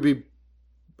probably be...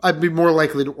 I'd be more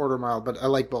likely to order mild, but I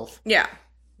like both. Yeah.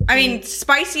 I mean,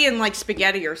 spicy and like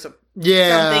spaghetti or something.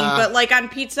 Yeah. But like on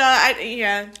pizza,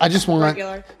 I just want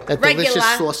regular. that Regular.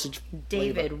 delicious sausage.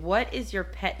 David, what is your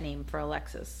pet name for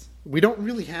Alexis? We don't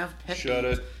really have pet Shut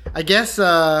names. it. I guess,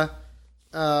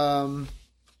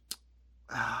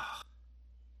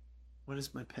 what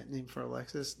is my pet name for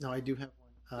Alexis? No, I do have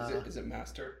one. Is it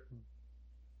master?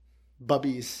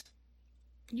 Bubbies.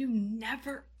 You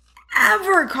never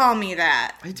ever call me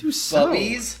that. I do so.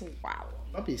 Bubbies. Wow.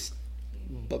 Bubbies.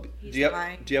 Bubby. He's Do you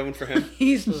lying. have one for him?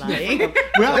 He's lying.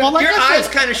 Well, like Your I eyes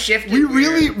said, kind of shifted. we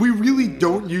weird. really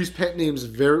don't use pet names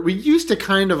very. We used to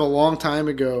kind of a long time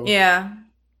ago. Yeah.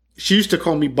 She used to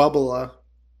call me Bubbla,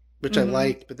 which I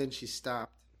liked, but then she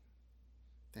stopped.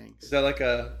 Thanks. Is that like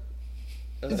a?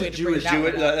 Way to bring Jewish? that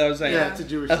one up. That was like Yeah, it's a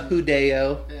Jewish a name.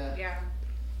 hudeo. Yeah.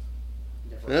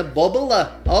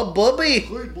 Bubbla. Oh, bubby.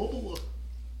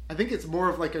 I think it's more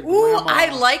of like a Ooh, grandma.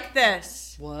 I like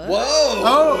this. What? Whoa.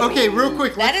 Oh, okay. Real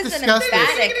quick, That let's is an discuss this.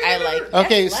 emphatic I like.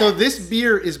 Okay, Yes, so let's. this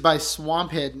beer is by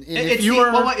Swamphead, and if It's you the,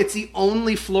 are, it's the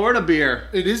only Florida beer.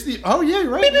 it is the. Oh yeah,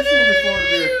 you're right. It is the only Florida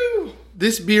beer.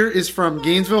 This beer is from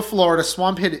Gainesville, Florida.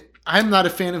 Swamphead. I'm not a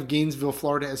fan of Gainesville,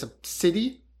 Florida as a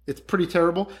city. It's pretty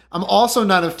terrible. I'm also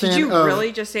not a fan Did you of.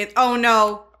 really just say? Oh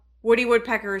no, Woody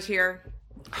Woodpecker's here.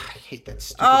 I hate that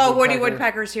stupid. Oh, Woody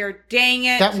Woodpecker's here. Dang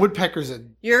it! That woodpecker's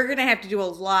You're gonna have to do a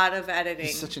lot of editing.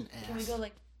 he's such an Can we ass. go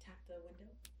like tap the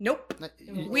window?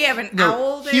 Nope. We have an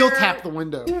owl there. He'll tap the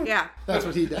window. Yeah. That's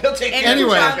what he does. He'll take And care of Anyway.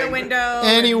 push out shopping. the window.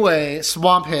 Anyway,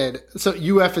 Swamphead. So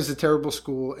UF is a terrible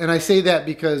school, and I say that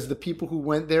because the people who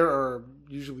went there are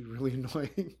usually really annoying.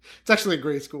 It's actually a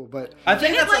great school, but I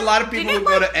think Didn't that's a lot of didn't people who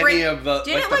go to Bran- any of the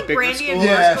Didn't like the like bigger Brandy and schools.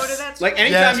 Yes. Morris go to that school? Like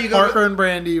anytime yes, you go Parker and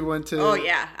Brandy went to. Oh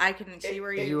yeah, I can see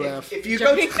where you. UF. If you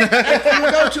go to, if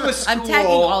you go to a school I'm tagging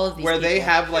all of these where they people.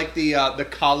 have like the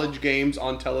college games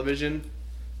on television,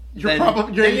 You're then,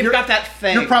 probably then you've got that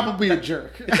thing. You're probably a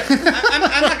jerk. I'm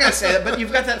not gonna say that, but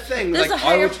you've got that thing. There's like, a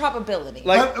higher I would- probability.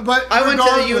 like, But I went to the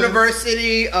regardless-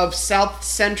 University of South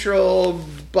Central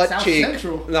Butt South Cheek.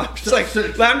 Central? No, I'm just like,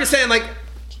 but I'm just saying, like,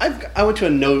 I went to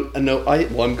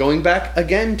I'm going back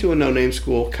again to a no-name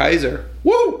school, Kaiser.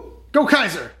 Woo! Go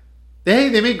Kaiser.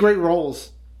 They make great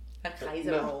rolls. A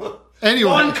Kaiser roll.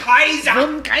 Anyway,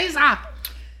 Kaiser.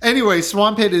 Anyway,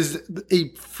 Swamphead is a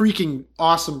freaking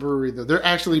awesome brewery, though. They're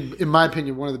actually, in my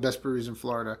opinion, one of the best breweries in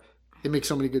Florida. They make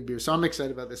so many good beers, so I'm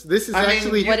excited about this. This is I mean,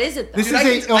 actually What is it, though? This Dude, is I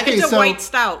a can- okay. It's a So white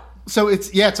stout. so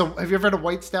it's yeah. It's a. Have you ever had a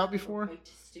white stout before?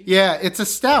 Yeah, it's a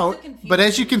stout, It's so confusing. but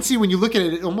as you can see when you look at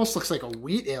it, it almost looks like a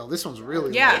wheat ale. This one's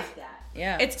really Yeah. light.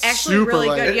 Yeah. It's actually Super really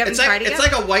light. good. You haven't It's tried like it it's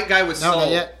yet? like a white guy with No, soul.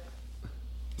 not yet.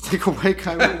 It's like a white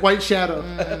guy, white shadow.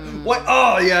 What?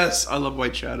 Oh yes, I love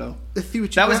White Shadow. Let's see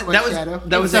what you That was- got, White that was- Shadow.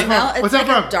 that was What's it. that Now from? it's What's like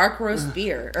that from? a dark roast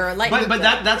beer or a light. But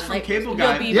that's from like, Cable you'll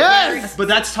Guy. be Yes! very- But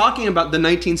that's talking about the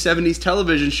 1970s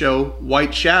television show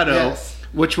White Shadow, Yes.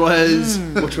 which was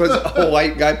a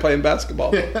white guy playing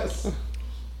basketball. Yes.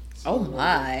 Oh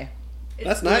my.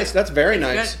 That's nice. That's very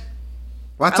nice. good.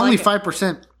 Well, that's I only like it.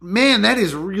 5%. Man, that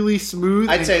is really smooth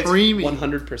I'd and say it's creamy.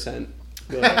 100%.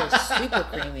 Good. It's super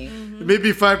creamy. It may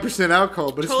be 5%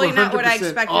 alcohol, but Totally it's 100% not what I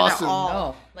expected awesome. at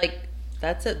all. Oh, like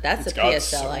That's a got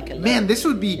PSL I can. Man, this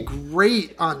would be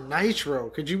great on Nitro.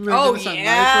 Could you imagine Oh this on Nitro?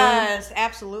 yes,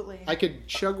 absolutely. I could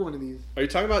chug one of these. Are you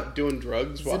talking about doing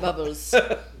drugs? The bubbles.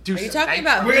 Do Are you talking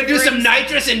about? We're gonna do some hoovering-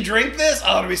 nitrous and drink this?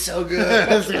 Oh, it'll be so good.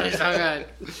 That's gonna be so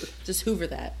good. Just Hoover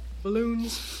that.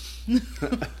 Balloons.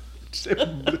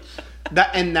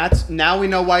 That's now we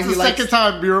know why It's he the likes. second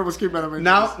time beer almost came out of my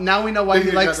nose. Now we know why he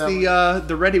Thinking likes about that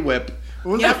the Ready Whip.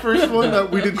 What was the first one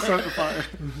that we didn't start the fire?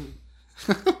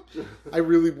 I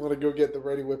really want to go get the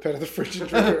Ready Whip out of the fridge and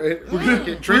drink it. Right? We're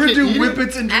We're gonna do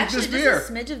whippets and drink Actually, this beer. just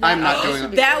a smidge of that. I'm not also doing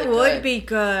it. be That really would good. be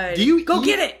good. Do you go eat-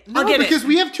 get it? No, I'll get because it.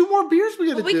 we have 2 more beers we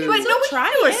gotta we do. can But no,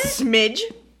 try do a it. smidge.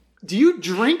 Do you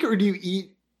drink or do you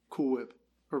eat Cool Whip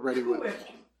or Ready Whip?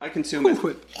 I consume Cool it.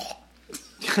 Whip.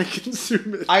 I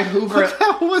consume it. I Hoover it. What the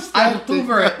hell was I that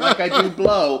Hoover thing? it like I do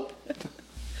blow.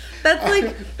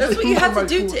 That's what you have to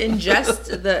do Hoover to my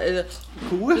ingest the.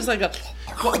 Just like a.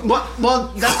 Well,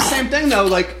 that's the same thing though.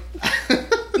 Like,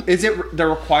 is it the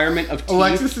requirement of teeth?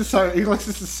 Alexis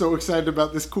is so excited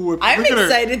about this Cool Whip. I'm Look at her.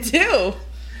 excited too.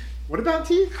 What about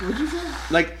teeth? What'd you say?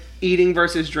 Like eating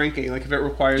versus drinking. Like if it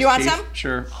requires Do you want teeth, some?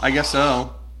 sure. I guess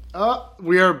so.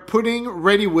 We are putting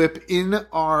Ready Whip in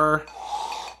our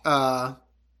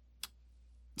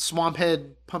Swamp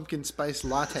Head pumpkin spice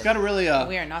latte. It's got a really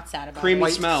We are not sad about creamy it.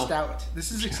 White smell. stout.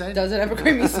 This is exciting. Does it have a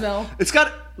creamy smell? It's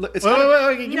got. It's Wait, got.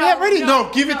 wait, give me that ready. no,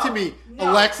 No, give it to me,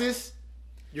 Alexis.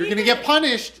 You're gonna get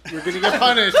punished. You're gonna get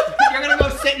punished. You're gonna go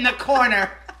sit in the corner.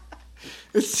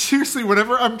 It's seriously,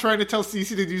 whenever I'm trying to tell Cece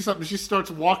to do something, she starts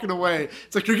walking away.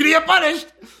 It's like, you're gonna get punished.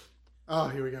 Oh,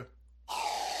 here we go.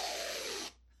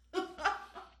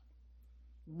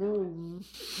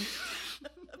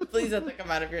 Please don't come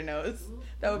out of your nose.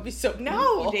 That would be so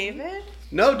No, painful. David.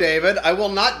 No, David, I will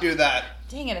not do that.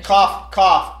 Dang it! Cough,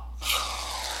 cough.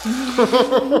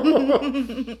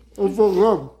 Oh, so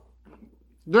good.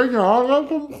 Dang it, I like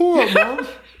some Cool Whip, man.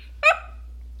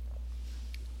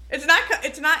 It's not.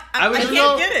 It's not. I, was I just-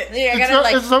 can't get it. Yeah, I It's gotta so,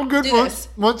 like. it's so good do once,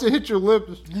 this. once it hits your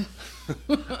lips.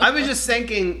 I was just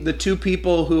thinking the 2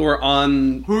 people who were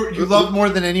on. Who you love more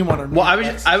than anyone are me. Well,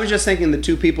 I was just thinking the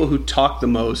 2 people who talk the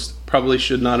most probably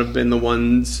should not have been the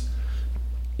ones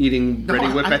eating No,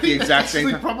 Ready Whip I at the think exact that's same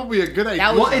actually time. probably a good idea.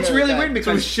 That was Well, it's really good. weird So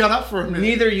because shut up for a minute.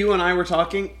 neither you and I were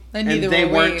talking, And and neither they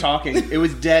were weren't we. talking. It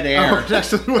was dead air. Oh, it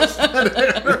actually was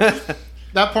that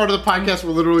part of the podcast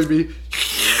will literally be.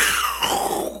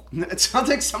 It sounds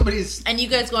like somebody's And you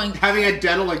guys going? having a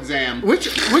dental exam. Which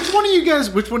one of you guys?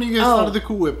 Which one of you guys thought of the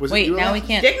Cool Whip? Was it Wait, you? now we Alex?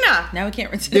 can't. Digna. Now we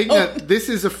can't rinse it. Digna, this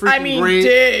is a freaking great.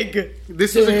 dig.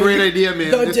 This is a great idea,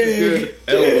 man. This is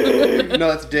good. No,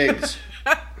 that's Diggs.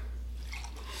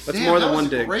 That's Damn, more that than was one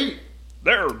dig. Great.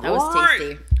 They're That was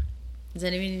tasty. Does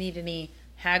anyone need any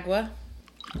hagua?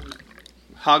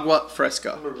 Hagua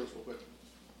fresca.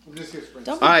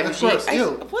 Don't. All right. That's gross. I, Ew.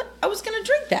 what? I was gonna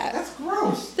drink that. That's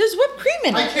gross. There's whipped cream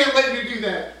in I it. can't let you do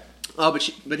that. Oh,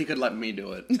 but he could let me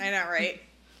do it. I know, right?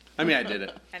 I mean, I did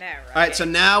it. I know, right? All right, so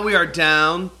now we are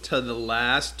down to the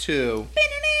last 2,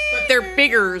 But they're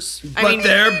biggers. but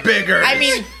they're bigger. I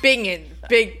mean, biggins.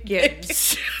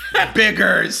 biggers. They're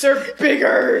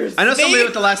biggers. I know somebody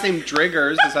with the last name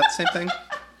Driggers. Is that the same thing?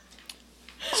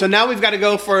 So now we've got to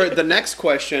go for the next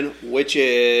question, which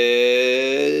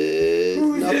is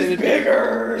nothing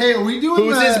bigger. Hey, are we doing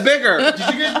Whose the, is bigger? Did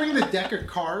you guys bring the deck of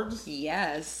cards?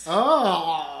 Yes.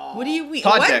 Oh. What do you mean?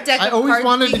 Pod What decks. deck I of always cards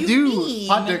wanted do to you do mean?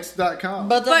 poddex.com.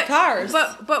 But the cars.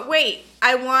 But wait,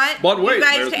 I want But wait, you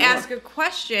guys there's to more. ask a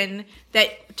question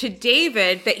that to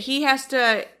David that he has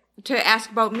to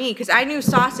ask about me because I knew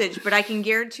sausage, but I can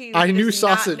guarantee you that I he knew does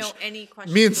not sausage. know any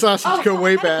questions. Me and Sausage go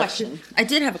way I had a back. question. I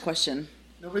did have a question.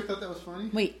 Nobody thought that was funny?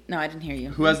 Wait, no, I didn't hear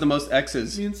you. Who has the most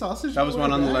X's? Me and Sausage That was go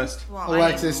one way on the back. list. Well, I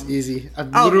Alexis, easy.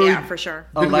 I've know. Oh literally. yeah, for sure.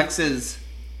 Alexis.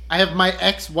 I have my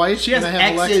ex-wife. She has and I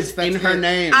have Alexis. X's in That's her it.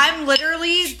 name. I'm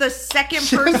literally the second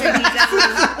person he's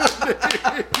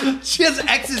ever. She has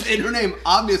X's in her name.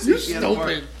 Obviously, she has more.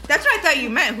 Stupid. That's what I thought you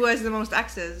meant. Who has the most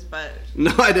X's? But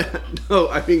No, I didn't. No,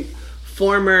 I mean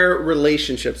former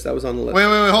relationships. That was on the list. Wait,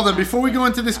 hold on. Before we go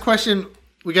into this question,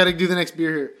 we got to do the next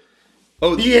beer here.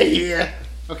 Oh, Yeah.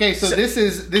 Okay, so this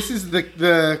is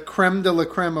the creme de la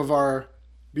creme of our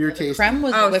beer tasting. Creme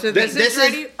was oh, whipped. so this This is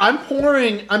is- ready. I'm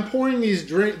pouring these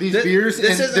beers, this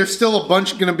and isn't- there's still a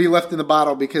bunch going to be left in the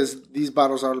bottle because these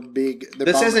bottles are big. They're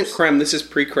this bottles. isn't creme. This is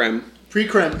pre-creme.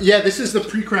 Pre-creme. Yeah, this is the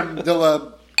pre-creme de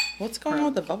la. What's going on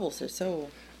with the bubbles? They're so.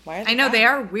 Why are I know they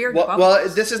are weird. Well,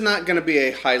 bubbles. this is not going to be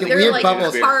a highly They're weird like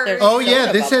bubbles. beer. hard. Oh Soda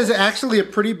yeah, this has bubbles. actually a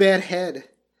pretty bad head.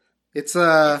 It's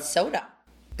soda.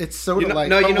 it's soda like.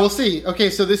 no, but we'll see. Okay,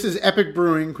 so this is Epic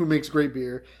Brewing, who makes great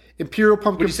beer. Imperial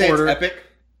Pumpkin Would you say Porter. it's epic?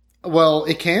 Well,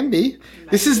 it can be.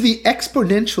 This is the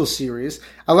Exponential series.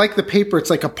 I like the paper. It's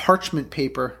like a parchment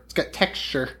paper. It's got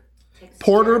texture.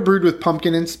 Porter brewed with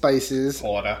pumpkin and spices.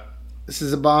 Porter. This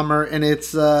is a bomber, and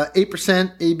it's 8%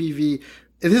 ABV.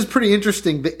 It is pretty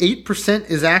interesting. The 8%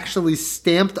 is actually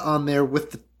stamped on there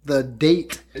with the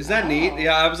date. Is that neat?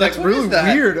 Yeah, I was That's like, what really is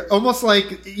that? weird. Almost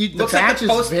like the Looks like batches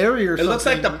the post, vary or it something. looks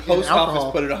like the in post alcohol.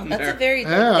 office put it on That's there. a very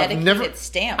Yeah, dedicated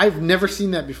stamp. I've never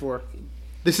seen that before.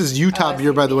 This is Utah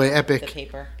beer, by the way. The Epic.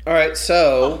 paper. All right,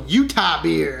 so Utah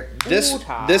beer.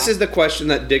 this is the question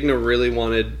that Digna really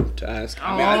wanted to ask.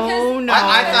 I mean, Oh no!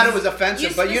 I thought it was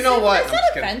offensive, but you know what? Is I'm that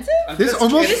just kidding. offensive? I'm This just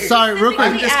almost, kidding. sorry, real quick.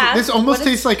 Specifically asked, This almost what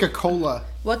is- tastes like a cola.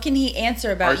 What can he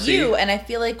answer about RC? you? And I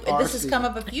feel like this has RC. come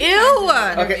up a few Ew. times. in this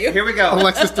Okay, interview. here we go.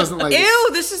 Alexis doesn't like it. Ew!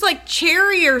 This is like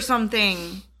cherry or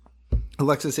something.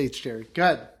 Alexis hates cherry. Go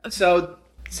ahead. So,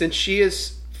 since she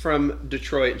is from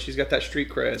Detroit and she's got that street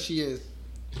cred, She is.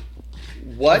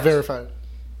 what Verified.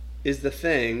 is the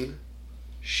thing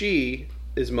she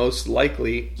is most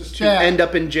likely Just to chat. end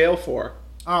up in jail for?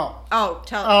 Oh. Oh,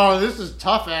 tell. Oh, this is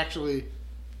tough, actually.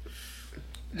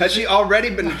 Has she already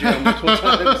been to jail multiple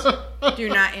times? Do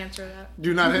not answer that.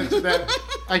 Do not answer that.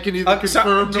 I can either So,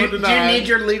 confirm do nor you deny. need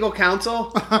your legal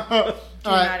counsel? Do All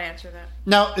not right. answer that.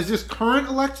 Now, is this current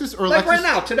Alexis or Like Alexis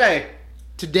right now, today.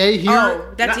 today here?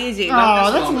 Oh, that's Not- easy. Oh,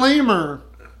 not this that's moment. lamer.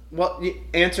 Well, you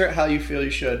answer it how you feel you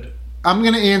should. I'm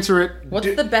going to answer it.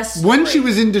 What's the best When story? she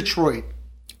was in Detroit,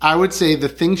 I would say the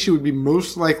thing she would be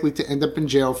most likely to end up in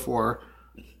jail for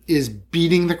is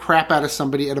beating the crap out of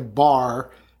somebody at a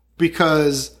bar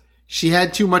because she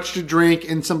had too much to drink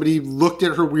and somebody looked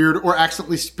at her weird or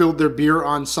accidentally spilled their beer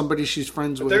on somebody she's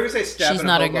friends with. There was a stab She's in a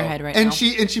nodding hobo. her head right and now.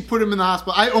 she put him in the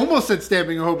hospital. I almost said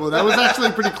stabbing a hobo. That was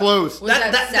actually pretty close. Was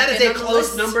That is second a on the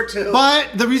close list? number 2.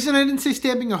 But the reason I didn't say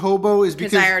stabbing a hobo is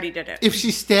because I already did it. If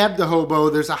she stabbed a hobo,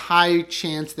 there's a high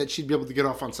chance that she'd be able to get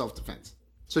off on self-defense.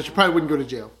 So she probably wouldn't go to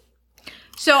jail.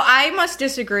 So I must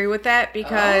disagree with that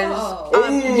because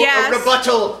Ooh, yes, a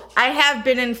rebuttal. I have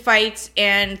been in fights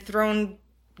and thrown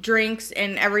drinks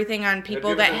and everything on people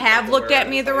you that ever been have looked Tupperware at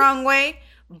me in a the fight? wrong way.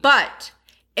 But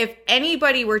if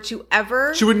anybody were to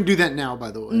ever She wouldn't do that now, by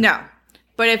the way. no,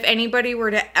 but if anybody were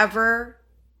to ever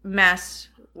mess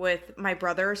with my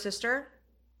brother or sister,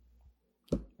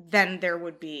 then there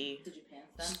would be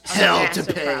Hell to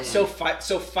massive pay. problem.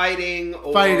 So fighting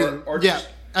or Fighting. or Yeah.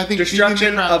 I think destruction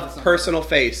beating the crap out of somebody. personal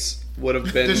face would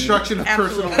have been Destruction of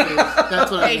personal Absolutely. face.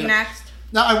 That's what I Okay, mean. next.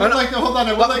 Now, I would like to, hold on,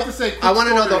 I would like to say, I want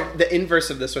to know story. the inverse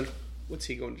of this one. What's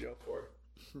he going to jail for?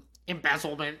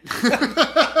 Embezzlement.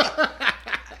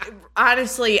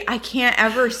 Honestly, I can't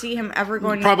ever see him ever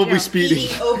going to Probably jail. speeding.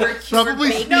 Eating over Probably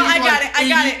bacon. speeding. No, I got like it. I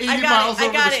got 80 it. I 80 got miles it. I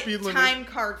over got the it. speed limit. Time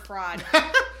card fraud.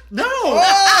 No! No!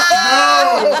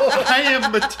 I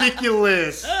am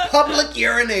meticulous. Public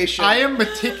urination. I am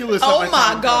meticulous on Oh my my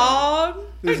time card. god.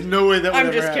 There's no way that would I'm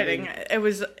ever just happen. kidding.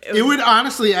 It would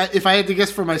honestly, if I had to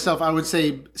guess for myself, I would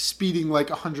say speeding like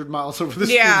 100 miles over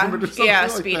the Yeah, speed limit or something yeah,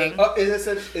 like speeding. that. Is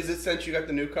it since you got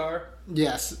the new car?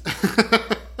 Yes.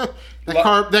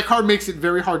 That car makes it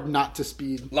very hard not to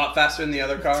speed. A lot faster than the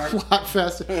other car. A lot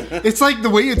faster. It's like the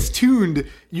way it's tuned.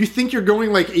 You think you're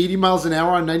going like 80 miles an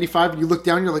hour on 95, and you look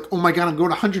down, you're like, oh my god, I'm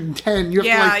going 110. You have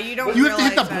Yeah, to like, you don't you have to hit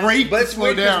the realize that. brake But to it's slow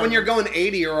weird because down. when you're going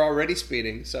 80, you're already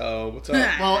speeding. So what's up?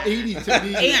 well, 80 to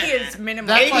me. 80 is minimum.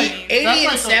 That's 80, like- 80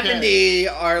 that's and like 70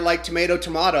 are like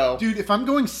tomato. Dude, if I'm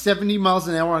going 70 miles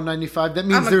an hour on 95, that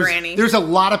means I'm a granny. there's a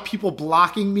lot of people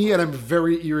blocking me, and I'm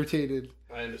very irritated.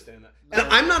 I understand that. And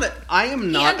I am He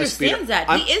not a speeder. understands that.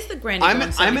 I'm- he is the granny I'm-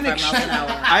 going I'm an 75 miles an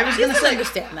hour. I was He gonna doesn't say-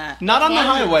 understand that. Not on the Well,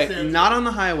 I highway. understand. Not on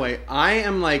the highway. I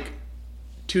am like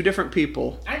two different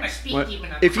people. I'm a speed What-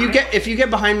 demon. If you get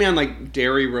behind me on like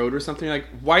Dairy Road or something, you're like,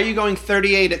 why are you going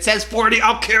 38? It says 40.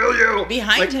 I'll kill you.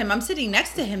 Behind Like, him, I'm sitting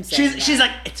next to him saying She's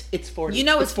that. like, it's 40. You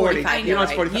know it's 45, You know it's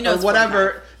right? 45. You know or it's whatever.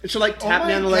 45. And she'll like tap Oh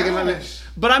me my on the leg and let me. gosh.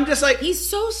 But I'm just like, He's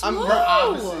so slow. We're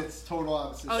opposites, total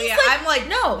opposites. Oh yeah, Like, I'm like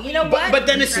no, you know what? but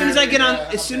then as soon as I get on, Yeah,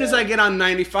 as soon as I get on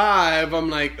 95, I'm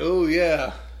like, oh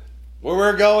yeah, where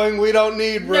we're going, we don't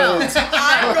need No. roads.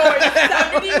 I'm going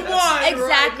 71.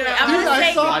 Exactly. Right I'm Dude, gonna I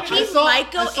say saw- he I saw-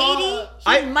 might go I saw- 80.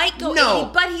 He I- might go no. 80,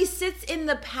 but he sits in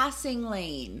the passing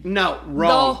lane No, the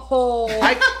wrong. whole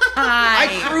I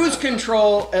time. cruise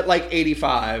control at like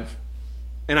 85,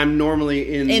 and I'm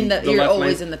normally in In the- you're left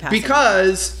always lane in the passing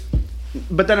because.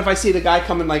 But then if I see the guy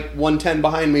coming like 110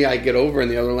 behind me, I get over in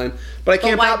the other lane. But I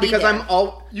can't why out be because there? I'm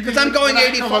all because I'm going When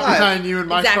I come up 85. behind you in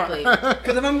my Exactly. car.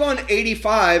 Because if I'm going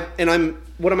 85 and I'm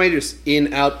what am I just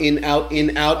in out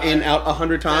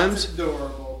 100 times? That's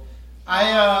adorable.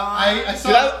 I saw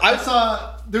Dude, I- I saw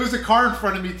there was a car in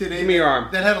front of me today Give me your arm.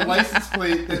 that had a license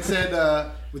plate that said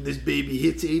when this baby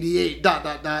hits 88, ...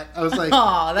 I was like,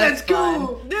 Oh, that's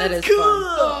cool. fun. That is cool.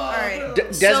 fun. All right.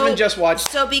 Desmond just watched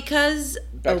So because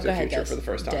Back to the go ahead, Future Des. for the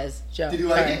first time. Des, Joe. Did you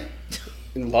like Sorry. it?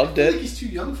 and loved I think it. he's too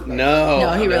young for that. No,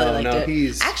 No, he really liked it.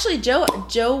 He's Actually,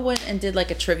 Joe went and did like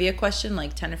a trivia question,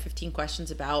 like 10 or 15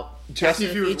 questions about Just Back to if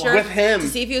the he was Future with him. to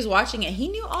see if he was watching it. He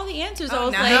knew all the answers. I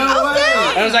was nice. like, No way.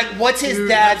 okay. I was like, "What's his Dude,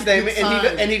 dad's that's a name?"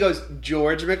 good And sign. he goes,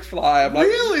 "George McFly." I'm like,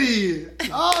 Really?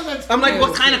 Oh, that's I'm like, cool.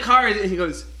 "What kind of car is it?" And he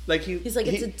goes, like He's like,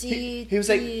 it's a D. He was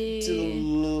like,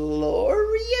 DeLorean.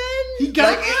 He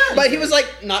got like, it. but he was like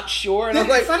not sure, and I was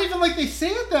like, It's not even like they say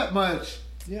it that much.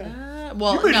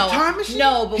 Well, You made a no, time machine?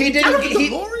 no, but He we didn't- passed- he-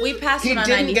 we passed he it on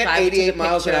didn't 95 get to 88 the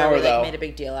miles an picture, hour, we, like, though. made a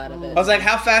big deal out of it. I was like,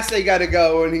 "How fast they got to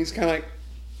go?" And he's kind of like,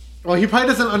 Well, he probably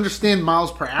doesn't understand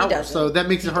miles per hour, doesn't. so that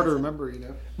makes it He hard to doesn't. remember, you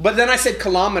know. but then I said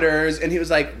kilometers, and he was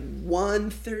like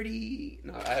 130.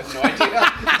 No, I have no idea.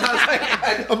 I was like,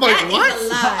 I'm like, That is what? a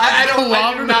lie.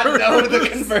 I do not know Kilometers. the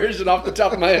conversion off the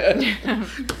top of my head. I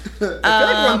feel like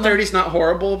 130 is not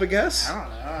horrible of a guess.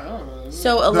 I don't know.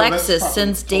 So No, that's Alexis, probably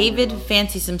since totally David wrong.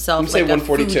 fancies himself say like a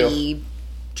 142. foodie,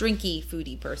 drinky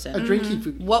foodie person, A drinky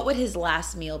food. what would his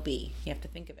last meal be? You have to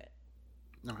think of it.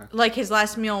 Like his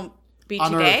last meal be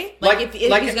On today? Like, if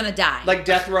he's gonna die, Like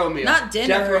death row meal. Not dinner.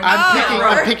 Death row.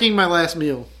 I'm picking my last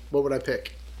meal. What would I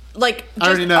pick? Like, I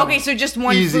already know. okay, so just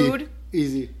one Easy. food.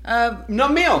 Easy. No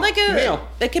meal. like a meal.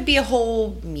 that could be a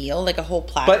whole meal, like a whole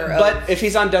platter. But if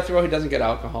he's on death row, he doesn't get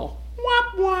alcohol.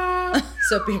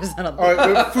 so Peter's not a All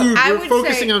right, food. I We're would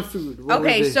focusing say- on food. What would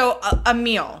it Okay, be? so a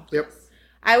meal. Yep.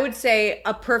 I would say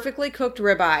a perfectly cooked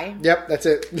ribeye. Yep, that's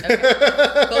it.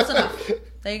 close enough.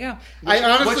 There you go. I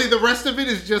honestly, the rest of it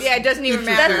is just. Yeah, it doesn't even it's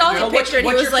matter. That's all So he what's- pictured. He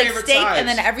what's was your like favorite steak, size? and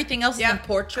then everything else Yeah. is in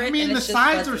portrait. I mean, and the it's just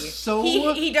sides are fuzzy. so.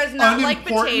 He does not like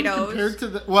unimportant potatoes. compared to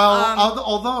the. Well,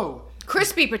 although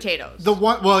Crispy potatoes. the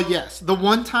one, well, yes, the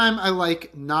one time I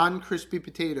like non-crispy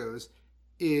potatoes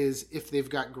is if they've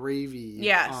got gravy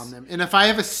Yes. on them, and if I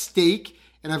have a steak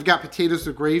and I've got potatoes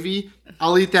with gravy,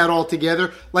 I'll eat that all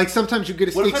together. Like sometimes you get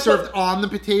a What steak if I put- served on the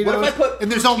potatoes, what if I put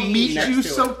and there's all poutine meat next juice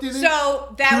to it? soaked in it.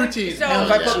 So that would Poutine. so, Hell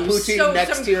If I put poutine so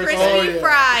next some to your crispy Oh, yeah.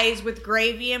 fries with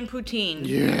gravy and poutine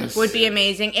Yes. would be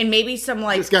amazing, and maybe some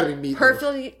like It's gotta be meat,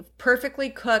 though. perfectly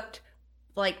cooked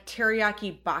like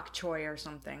teriyaki bok choy or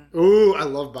something. Ooh, I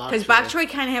love bok choy. Because bok choy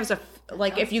kind of has a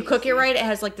like if you cook it right, it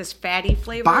has like this fatty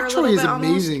flavor. Bok a choy little is bit almost.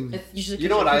 amazing. It's usually You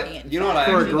know what I? You know what I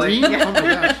For a actually green? like? Oh my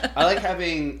gosh. I like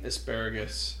having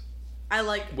asparagus. I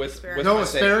like With- asparagus. No, my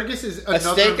steak. asparagus is A another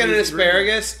steak and an amazing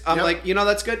asparagus. I'm Yep. like,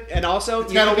 that's good. And also,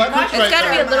 you gotta know be what? cooked It's right gotta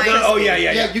be now. a little bit. Oh yeah,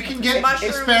 yeah, Yeah, yeah. you can get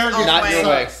Mushrooms asparagus. all Not your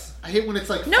way. sucks. I hate when it's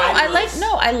like No, I fibrous.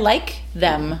 like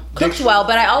them cooked well,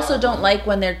 but I also don't like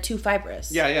when they're too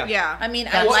fibrous. Yeah, yeah. Yeah. I mean,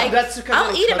 I That's- like. that's because I'll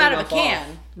it'll eat them cut out of a enough off.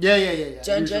 can. Yeah.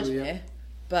 Don't judge Usually, yeah. me,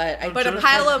 but I. But a don't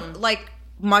pile like of them. like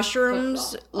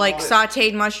mushrooms, like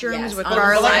sautéed mushrooms Yes, with on the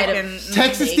garlic side of- and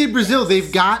Texas Baked, State Brazil, yes.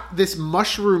 they've got this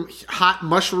hot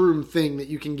mushroom thing that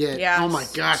you can get. Yes, Oh my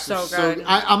gosh, so it's good.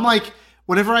 I'm like,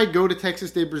 whenever I go to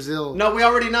Texas State Brazil, No, we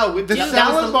already know. The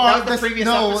salad bar- That was the previous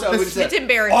no, episode. the- We said, it's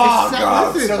embarrassing. Oh, Sa-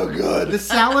 God, listen, so good. The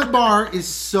salad bar is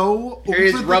so Here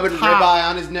he's over the rubbing top. ribeye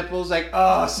on his nipples, like,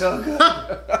 oh, so good.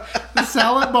 The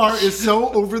salad bar is so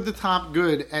over the top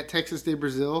good at Texas State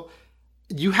Brazil.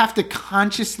 You have to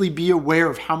consciously be aware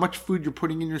of how much food you're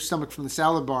putting in your stomach from the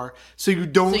salad bar, so you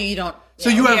don't. So you don't. So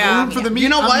you have Yeah. room for the meat. You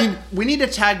know I what? mean, We need to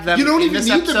tag them. you don't in even this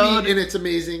need episode, the meat, and it's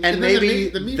amazing. and then maybe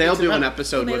the meat they'll makes it do an better.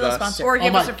 episode Maybe with they'll us. sponsor. Or Oh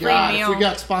give my us a free God! meal. If we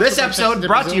got sponsored This by episode Texas State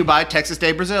brought to Brazil. you by Texas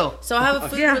Day Brazil. So I have a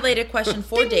food-related question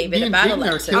for David Being about big now,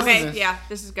 Alexis. killing Okay, this. yeah,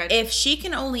 this is good. If she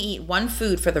can only eat one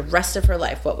food for the rest of her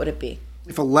life, what would it be?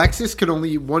 If Alexis could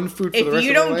only eat one food for the If rest you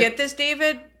of her don't life, get this,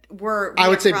 David, I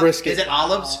would say brisket. Is it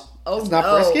olives? Oh It's no!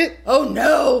 not brisket? Oh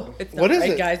no! It's not What is right,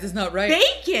 it? guys. It's not right.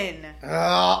 bacon.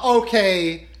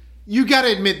 Okay, you got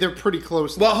to admit they're pretty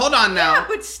close. Well, hold on now. Yeah,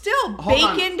 but still, Hold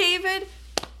on. bacon, David.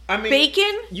 I mean,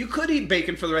 Bacon? You could eat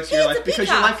bacon for the rest of Yeah, your it's life a because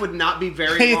your peacock. life would not be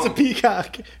very hey, long. it's a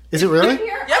peacock. Is it really?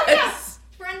 Here. Yes.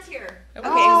 Friends here. Okay,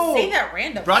 Oh. say that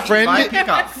random. Brought to you by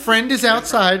Peacock. Friend is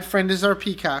outside. Friend is our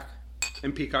peacock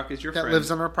And Peacock is your that friend. lives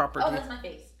on our property. Oh, that's my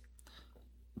face.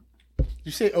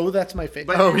 You say, "Oh, that's my face."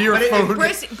 But- Oh, your but it- phone.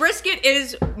 Brisket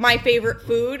is my favorite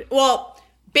food. Well,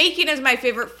 bacon is my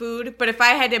favorite food, but if I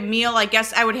had a meal, I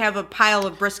guess I would have a pile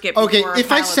of brisket. Okay, before a if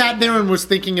I pile of sat bacon. there and was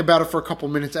thinking about it for a couple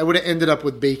minutes, I would have ended up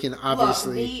with bacon.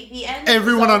 Obviously, Look, the end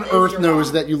everyone on result is Earth you're knows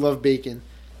wrong. that you love bacon.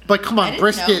 But come on, didn't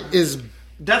brisket know. is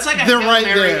That's like a They're Hail right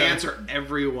Mary there. answer.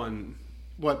 Everyone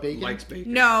what bacon. likes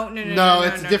bacon. No, No,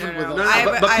 it's different with us.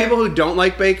 No, no, but people who don't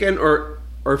like bacon or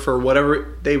for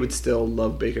whatever, they would still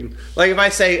love bacon. Like if I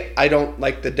say I don't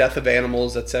like the death of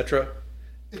animals, etc.,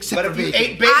 Except But for if you bacon.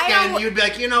 ate bacon, I you'd be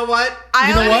like, you know what?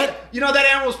 You know what? You know that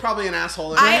animal's probably an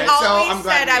asshole. I Anyway, so always I'm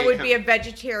glad said you I ate would him. be a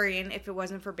vegetarian if it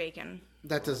wasn't for bacon.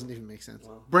 That doesn't even make sense.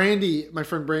 Brandy, my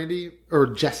friend Brandy, or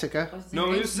Jessica,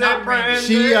 No, you It's said not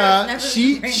Brandy.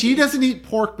 Brandy. she doesn't eat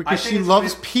pork because I think she it's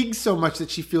loves weird. pigs so much that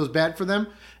she feels bad for them,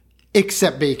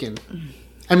 except bacon.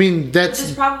 I mean, This is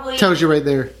that probably tells you right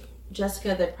there.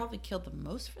 Jessica that probably killed the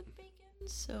most for the bacon.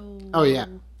 So Oh yeah,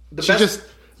 The she best, just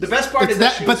the best part it's is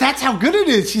that, but that's how good it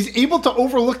is. She's able to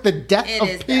overlook the death It of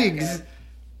is that pigs good.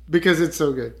 because it's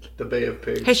so good. the Bay of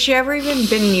Pigs. Has she ever even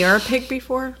been near a pig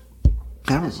before?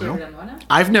 I don't know.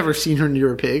 I've never seen her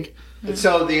near a pig.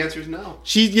 So the answer is no.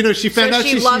 She, she found So out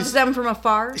she loves she's, them from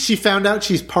afar? she found out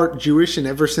she's part Jewish, and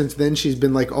ever since then she's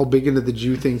been like all big into the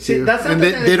Jew thing too. See, that's not and the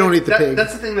they, thing they don't eat the that- pig.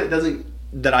 That's the thing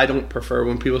that I don't prefer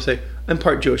when people say I'm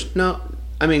part Jewish. No,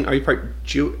 I mean, are you part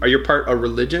Jew? Are you part a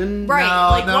religion? Right.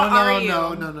 like, what are you?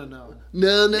 no.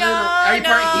 No. Are you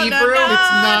part no, Hebrew? no.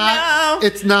 It's not. no.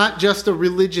 It's not just a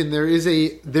religion. There is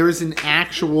an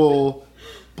actual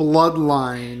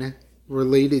bloodline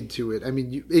related to it. I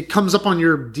mean, it comes up on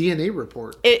your DNA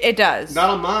report. It does. Not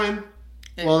on mine.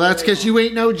 Well, that's because you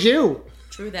ain't no Jew.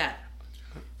 True that.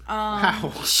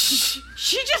 How?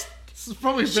 She just This is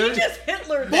probably very.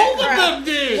 Hitler. Both of them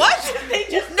did. What? They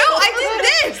just no.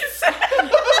 I did this.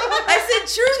 I said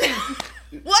true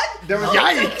that. What? There was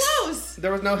Yikes. Close.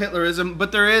 There was no Hitlerism,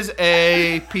 but there is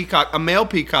a peacock, a male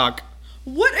peacock.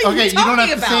 What are Okay, you you don't talking have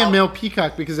to about? say a male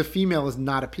peacock because a female is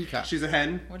not a peacock. She's a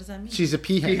hen. What does that mean? She's a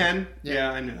peahen. Peahen?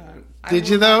 Yeah, I knew that. Did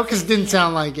you though? Because it didn't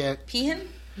sound like it. Peahen?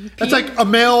 That's like a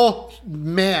male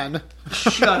man.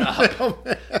 Shut up.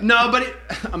 No, but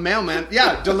a mailman.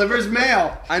 Yeah, delivers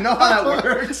mail. I know how that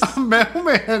works. A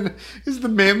mailman is the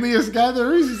manliest guy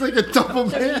there is. He's like a double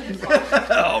man.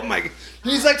 Oh my.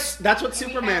 He's like, that's what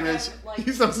Superman is.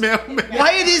 He's a mailman.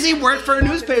 Why does he work for a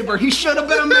newspaper? He should have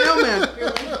been a mailman.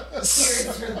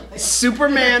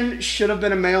 Superman should have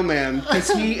been a mailman because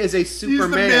he is a He's the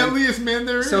Superman. manliest man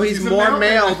there is. So he's a more mailman.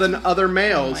 male than other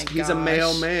males. Oh my He's a gosh.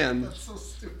 male man. So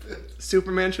stupid.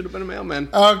 Superman should have been a mailman.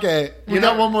 Okay, we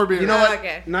got one more beer. You know what?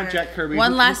 Okay. Not Jack Kirby.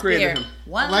 One Who last created beer. him?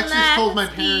 One Alexis last told my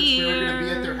parents we were going to be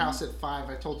beer. at their house at 5.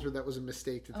 I told her that was a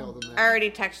mistake to tell them I that.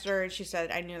 already texted her and she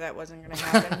said I knew that wasn't going to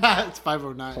happen. It's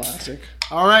 5:09. Classic.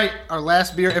 All right, our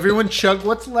last beer. Everyone chug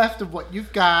what's left of what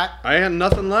you've got. I had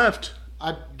nothing left.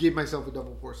 I gave myself a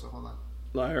double pour, so hold on.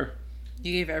 Liar.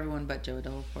 You gave everyone but Joe a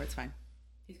double pour. It's fine.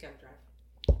 He's got to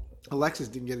drive. Alexis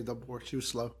didn't get a double pour. She was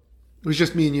slow. It was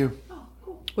just me and you.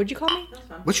 What'd you call me?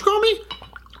 What you call me?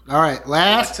 All right,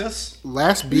 Alexis.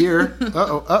 last beer.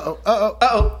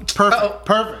 Uh-oh. Perfect.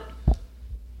 Perfect.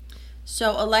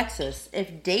 So, Alexis,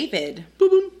 if David,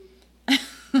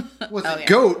 What's Oh, a yeah.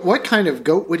 goat? What kind of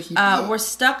goat would he be? we're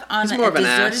stuck on He's a more of an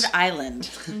deserted ass. island.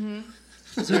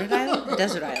 Deserted island?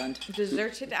 Desert island.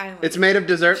 Deserted island. It's made of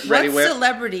dessert. Ready What whip.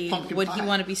 celebrity Pumpkin would he pie.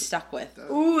 want to be stuck with?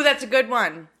 Ooh, that's a good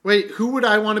one. Wait, who would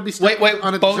I want to be stuck Wait. with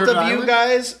on a Both deserted of you island?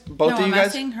 guys. Both No, of I'm you guys.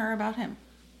 asking her about him.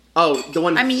 Oh, the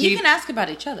one. I mean, he, you can ask about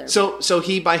each other. So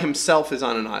he by himself is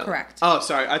on an island. Correct. Oh,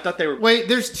 sorry. I thought they were. Wait,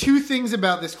 there's two things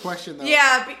about this question though.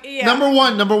 Yeah. Number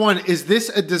one, is this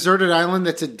a deserted island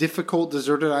that's a difficult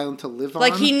deserted island to live on?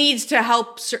 Like he needs to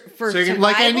help for So you're gonna- survival.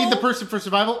 Like I need the person for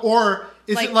survival, or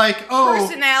is Like, it like, oh,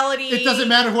 personality. it doesn't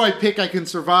matter who I pick, I can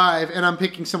survive, and I'm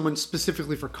picking someone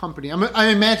specifically for company. I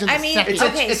imagine. The I mean, second.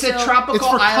 It's a so- tropical It's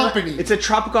for island. company. It's a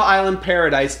tropical island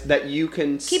paradise that you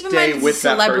can Keep in stay mind, with it's a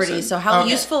that celebrity. person. So, how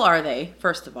Okay. useful are they?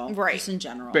 First of all, Right. Just in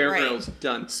general. Bear Right. Grylls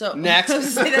done. So Next.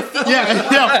 That's the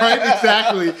yeah, right,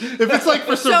 exactly. If it's like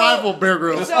for survival, Bear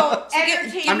Grylls. So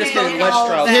entertainment. I'm just kidding, and let's all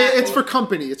draw. that. Hey, it's for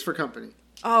company. It's for company.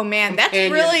 Oh man, that's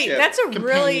Companionship. a really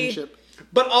Companionship.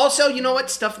 But also, you know what?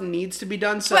 Stuff needs to be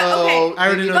done. So But, okay, I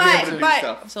already know the but- answer. but-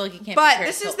 stuff. So like you can't. But compare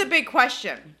this is to- the big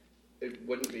question: It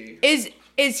wouldn't be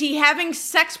is he having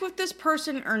sex with this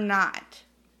person or not?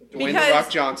 Dwayne The Rock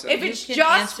Johnson. If You it's can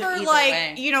just answer for either like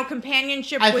way.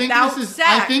 companionship I think without this is. sex,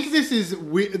 I think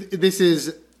this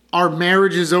is. Our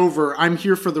marriage is over. I'm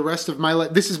here for the rest of my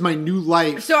life. This is my new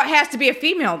life. so. It has to be a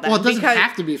female then. Well, it doesn't because,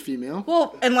 have to be a female.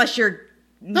 Well, unless you're.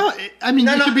 No, I mean,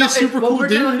 you could be a super cool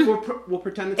dude. We'll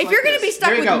pretend it's If like you're gonna this. be stuck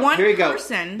Here you with go, one here you go.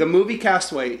 person- The movie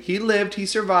Castaway. He lived. He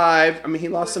survived. I mean, he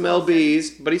lost some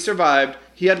lbs, but he survived.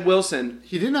 He had Wilson.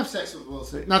 He didn't have sex with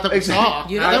Wilson. Not that we Exactly. saw.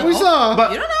 You Not don't that we know. saw.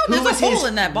 But You don't know. who There's a was hole his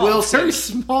in that ball. Wilson. very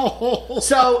small.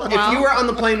 So if you were on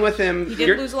the plane with him, He did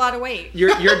you're, lose a lot of weight.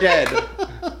 you're dead.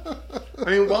 I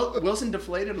mean, Wilson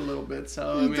deflated a little bit.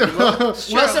 So I mean,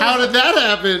 Wilson, How did that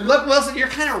happen? look, Wilson, you're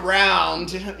kind of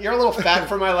round. You're a little fat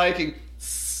for my liking.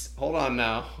 Hold on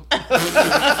now.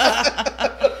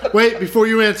 Wait, before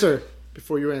you answer.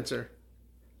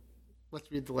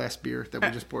 let's read the last beer that we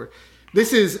just poured.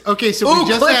 This is okay. So Ooh,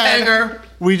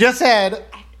 we just had.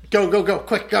 Go,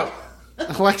 quick, go.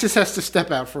 Alexis has to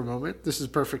step out for a moment. This is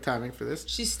perfect timing for this.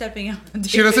 She's stepping out. On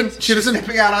She doesn't.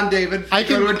 Stepping out on David. I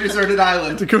can go to a deserted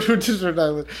island. to go to a desert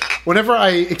island. Whenever I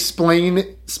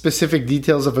explain specific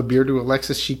details of a beer to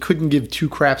Alexis, she couldn't give two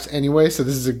craps anyway. So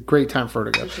this is a great time for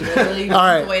her to go. Literally All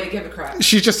right. the way to give a crap.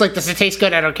 She's just like, does it taste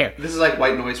good? I don't care. This is like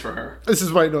white noise for her. This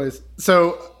is white noise.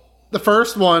 So the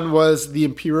first one was the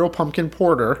Imperial Pumpkin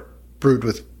Porter, brewed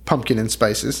with pumpkin and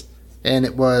spices, and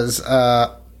it was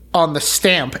on the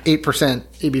stamp 8%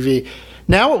 ABV.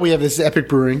 Now what we have is Epic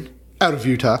Brewing out of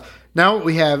Utah. Now what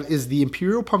we have is the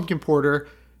Imperial Pumpkin Porter,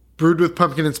 brewed with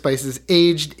pumpkin and spices,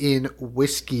 aged in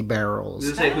whiskey barrels.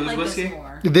 Does it say who's whiskey?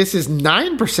 This is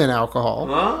 9% alcohol.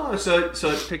 Oh, so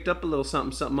it picked up a little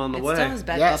something on the It way. still has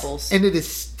bad Yes, bubbles. and it is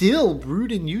still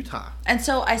brewed in Utah. And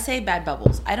so I say bad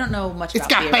bubbles. I don't know much It's about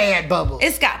got beer. bad bubbles.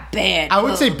 It's got bad I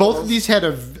would say both bubbles. of these had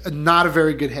not a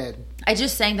very good head. I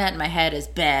just sang that in my head as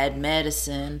bad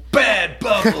medicine. Bad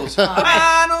bubbles.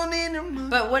 I don't need them.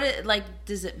 But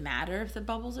does it matter if the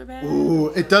bubbles are bad? Ooh,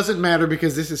 it doesn't matter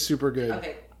because this is super good.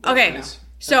 Okay.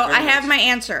 So I have my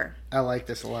answer. I like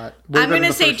this a lot. I'm going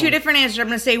to say two different answers. I'm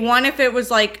going to say one if it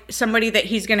was like somebody that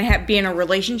he's going to be in a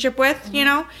relationship with, you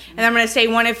know? And I'm going to say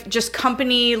one if just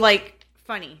company, like,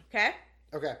 funny. Okay?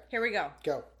 Okay, Here we go.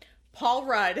 go. Paul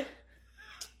Rudd.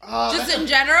 Just in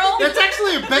general? That's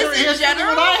actually a better Just in answer than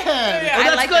general? what I had. Yeah,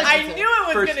 I like that I answer. knew it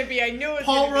was First- going to be. I knew it was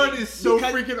Paul gonna Rudd be. is so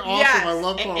Because- freaking awesome. Yes. I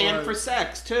love Paul And Rudd. for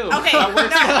sex, too. Okay.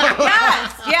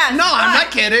 Yes. No, I'm but-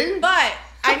 not kidding. But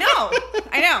I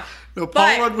know. No, Paul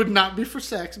but- Rudd would not be for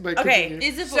sex, but Okay. continue.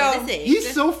 Is it for So, this age?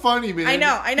 He's so funny, man. I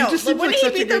know. He just seems Wouldn't like he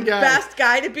such be a the good guy. best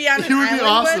guy to be on He an would be island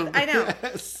awesome. with? I know.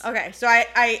 Yes. Okay, so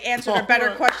I answered a better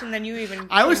Rudd. question than you even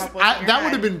I was came up with in your that head.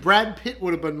 would have been Brad Pitt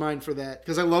would have been mine for that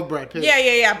because I love Brad Pitt.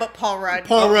 Yeah, but Paul Rudd.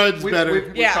 Paul Rudd's better.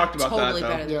 We Yeah, talked about totally that,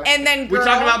 though. better. Yeah. And then We girl,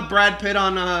 talked about Brad Pitt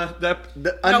on another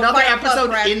Fight Club episode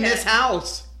Brad in Pitt. this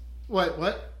house. What?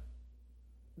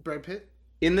 Brad Pitt?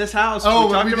 In this house. Oh,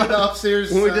 we when we talked did the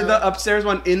upstairs. when we did the upstairs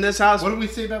one in this house. What did we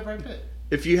say about Brad Pitt?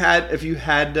 If you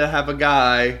had to have a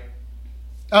guy,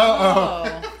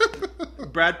 Oh.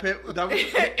 Brad Pitt. That was,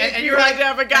 and you had to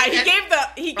have a guy. He gave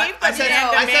the I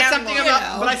said something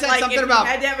about, but I said something if about.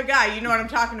 You had to have a guy. You know what I'm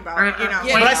talking about. You know.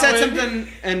 Yeah. But I said something,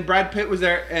 and Brad Pitt was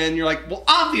there, and you're like, well,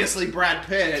 obviously Brad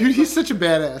Pitt. Dude, he's such a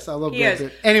badass. I love He Brad is.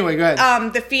 Pitt. Anyway, go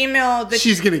ahead. The female,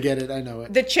 She's gonna get it. I know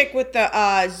it. the chick with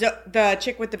the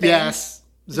chick with the bangs. Yes.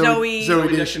 Zoe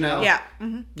Deschanel. Yeah.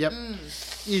 Mm-hmm. Yep.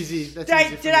 Easy. That's Did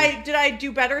easy for me. I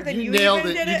do better than you nailed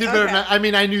even it. did You it? did better. Okay. Than I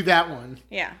mean, I knew that one,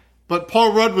 Yeah. but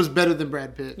Paul Rudd was better than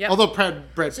Brad Pitt. Yep. Although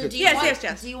Brad So Pitt. do you Yes, want,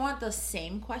 yes. Do you want the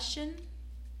same question?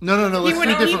 No. He Let's do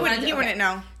wouldn't. different. He wouldn't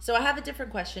know. So I have a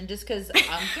different question just because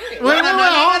I'm curious. Wait, hold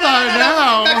on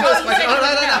now.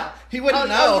 No. He wouldn't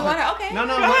know. you wanna- okay. No.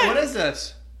 Go ahead. What is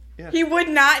this? He would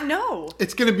not know.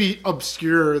 It's gonna be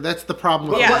obscure. That's the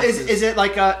problem with Yeah. What, this. is it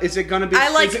like a? Is it gonna be? I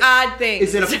like is it- odd things.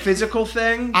 Is it a physical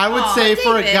thing? I would Aw, say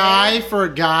for a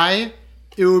David. guy,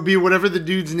 it would be whatever the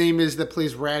dude's name is that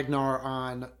plays Ragnar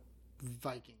on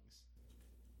Vikings.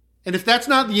 And if that's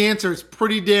not the answer, it's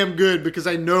pretty damn good because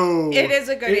I know It is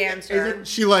a good answer.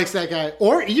 she likes that guy,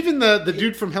 or even the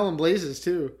dude from Hell and Blazes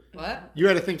too. What? You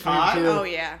had to think for him too. Oh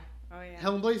yeah.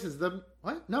 Hell and Blazes, the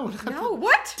what? No, not No,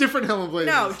 what? different Hell and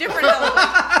Blazes. No, different.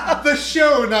 Hell. the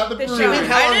show, not the, The brewery. show.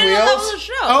 I didn't know that was a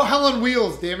show. Oh, Hell on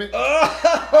Wheels, damn it!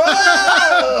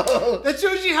 That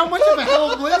shows you how much of a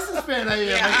Hell and Blazes fan I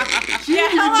am. She Yeah,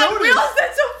 didn't Hell even on notice. Wheels.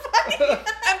 That's so funny.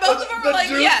 And both of them were like,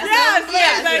 Duke- yes,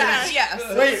 Yes.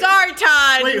 yes. Wait. Sorry,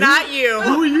 Todd, Wait, not you.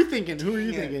 Who are you thinking? Who are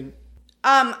you thinking?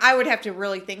 I would have to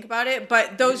really think about it,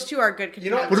 but those two are good.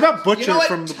 You know What about Butcher You know what?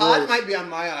 from the Todd Boys? might be on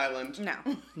my island. No,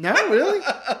 No, really?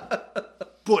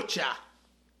 Butcher.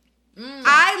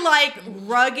 I like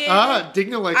rugged.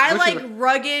 Digna likes I Butcher. like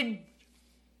rugged.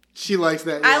 She likes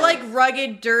that. I yeah. like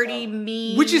rugged, dirty,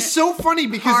 mean. Which is so funny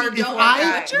because hard if to I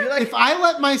like that. if I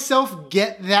let myself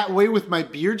get that way with my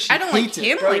beard, she I don't like hates him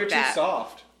it. Bro, like you're that. too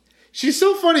soft. She's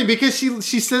so funny because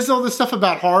she says all this stuff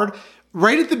about hard.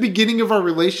 Right at the beginning of our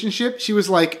relationship, she was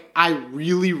like, I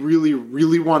really, really,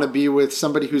 really want to be with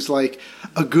somebody who's like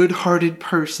a good-hearted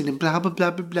person and blah, blah,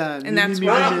 blah, blah, blah. And that's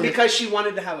Blah, why- blah, No, blah. because she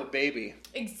wanted to have a baby.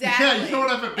 Exactly. Yeah, you don't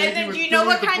have a baby And then with do you know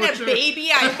what Billy the kind of Butcher.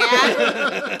 baby I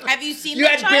had? Have you seen You the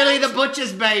had child? Billy the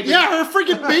Butcher's baby. Yeah, her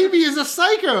freaking baby is a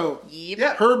psycho. Yep.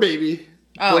 Yeah. Her baby.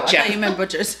 Oh, Butcher. I thought you meant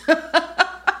butchers.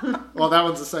 Well, that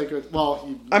one's a psycho. Well,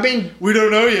 I mean, we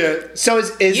don't know yet. so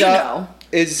is you know.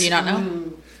 is Do you not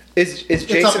know? Is up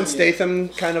Jason in the Statham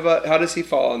kind of a? How does he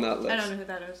fall on that list? I don't know who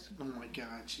that is. Oh my god,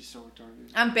 she's so retarded.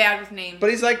 I'm bad with names. But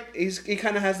he's like he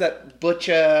kind of has that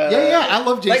butcher. Yeah, I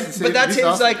love Jason Like, Statham. but that's He's his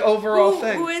awesome. like overall who,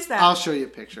 thing. who is that? I'll show you a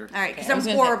picture. All right, because Okay, I was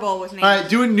I'm gonna say- horrible with names. All right,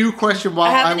 do a new question while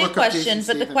I have I a new look up Jason question, but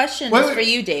the Statham. question Wait, is wait, for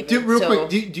you, David. real so- quick,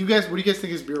 do you guys? What do you guys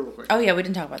think is beer? Real quick. Oh yeah, we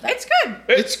didn't talk about that. It's good.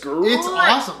 It's great. It's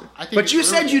awesome. I think. But it's you really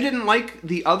said you good. didn't like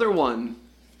the other one,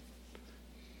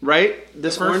 right?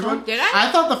 This First orange one? one. Did I?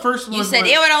 I thought the first one. You said,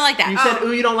 was "Ew, I don't like that." You said,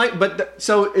 "Ooh, you don't like," but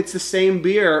so it's the same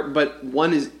beer, but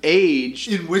one is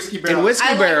aged in whiskey barrels. in whiskey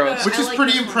I like barrels. the- which I is like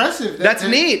pretty this one. impressive. That's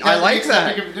neat. I like makes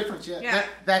that. Big of a difference. Yeah, Yeah.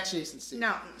 that's Jason Statham.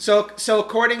 No. So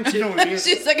according to You know what it is?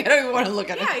 She's like, I don't even want to look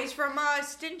at Yeah, it. he's from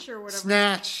Stinch or whatever.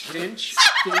 Snatch. Stinch,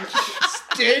 Stitch.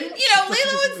 Stinch. You know,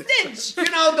 Lilo and Stitch.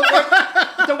 You know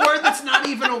the word that's not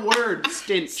even a word.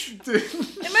 Stinch.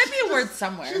 It might be a word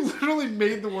somewhere. She literally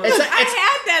made the word. It's I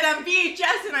had that on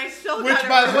VHS and I still Which, got it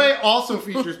by wrong. the way, also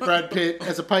features Brad Pitt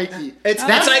as a pikey. It's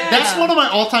That's like yeah. that's one of my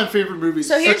all-time favorite movies.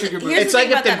 So here's- Such a good movie. here's it's the like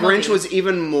thing if the about that Grinch movie. was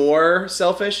even more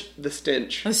selfish. The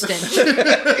Stench. A Stitch.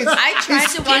 I tried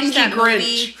to watch Stinky that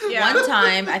Grinch. movie Yeah. one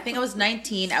time. I think I was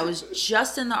 19. I was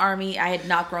just in the army. I had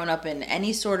not grown up in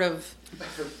any sort of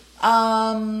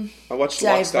I watched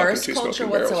Lock, Stock, and diverse Two culture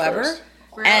Smoking Barrels whatsoever. first.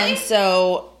 Really? And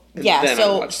so And yeah, then I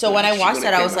so watched so when I Snatch watched when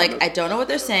that, it I was came like, out. I don't know what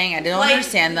they're saying. I don't Like,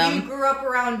 understand You them. grew up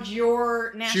around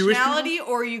your nationality,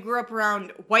 or you grew up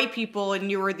around white people, and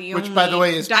you were the Which, only by the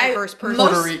way, is diverse person.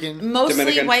 Puerto Rican. Mostly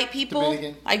Dominican. white people.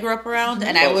 Dominican. I grew up around,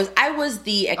 and Both. I was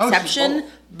the she's exception. both.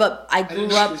 But I didn't grew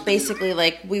know she was up basically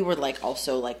like we were like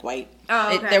also like white.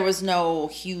 Oh, okay. There was no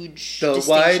huge The distinction.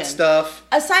 white stuff.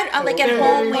 Aside, like at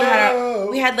home,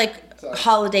 we had like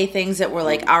holiday things that were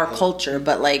like our culture,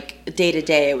 but like day to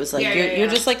day, it was like Yeah, you're, yeah, you're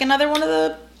yeah. just like another one of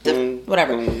the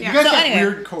whatever. You Yeah. guys So have anyway,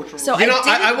 weird cultural. So You know,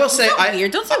 didn't- I will say, don't I-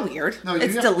 weird. Don't say weird. no, you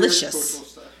It's have weird delicious. cultural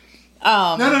stuff.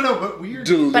 Um, No, but weird.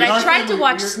 Dude. But In I our tried to family,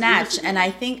 watch weird- Snatch, weird- and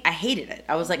I think I hated it.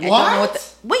 I was like, I What? don't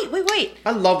know what. Wait.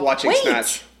 I love watching Wait.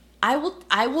 Snatch. I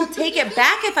will take it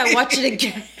back if I watch it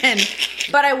again.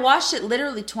 But I watched it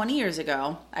literally 20 years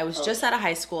ago. I was just out of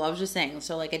high school. I was just saying.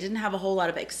 So like I didn't have a whole lot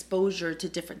of exposure to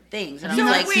different things. And Have you I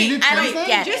was not like, seen it, I don't Translate?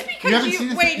 get just it. because You haven't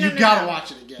seen it? wait, no, You no, gotta no.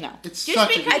 watch it again. No. It's Just such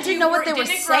a because good I didn't you know what they were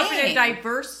didn't grow up in a saying.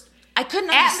 diverse I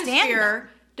couldn't understand. atmosphere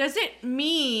doesn't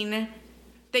mean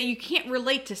that you can't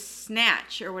relate to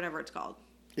Snatch or whatever it's called.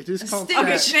 It is called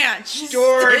Okay, Snatch. Snatch.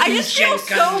 George I just feel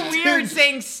so Jenkins. weird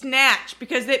saying Snatch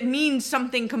because it means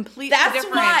something completely That's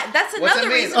different. why. That's What's another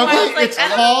that mean? reason why I Okay, was like, it's I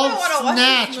don't called know what to watch this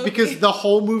Snatch movie. because the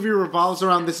whole movie revolves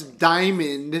around this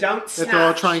diamond Don't that they're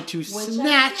all snatch. trying to I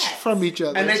snatch get. from each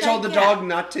other. And they Which told I the get. dog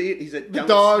not to eat. He said, "Don't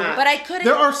dog- snatch." But I couldn't.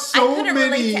 There are so I couldn't relate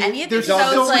many- to any of there's this.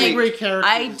 I so was many like, great characters.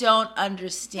 I don't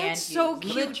understand. That's you, so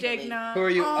cute, literally. Digna. Who are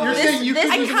you? Oh. You're This, saying you this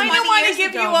couldn't was even- I kinda 20 wanna years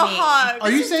give ago you a me. hug. Are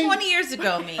you This is saying- 20 years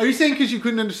ago me? Are you saying because you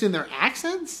couldn't understand their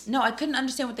accents? No, I couldn't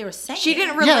understand what they were saying. She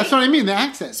didn't relate. Yeah, that's what I mean. The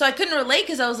accents. So I couldn't relate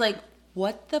because I was like,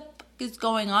 what the fuck is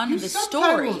going on in this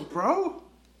Subtitles, story? bro.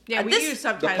 Yeah, we This- use The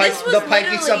subtitles. pike- This was the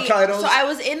pikey literally- subtitles. So I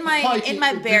was in my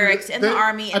Pikey, barracks in the dude,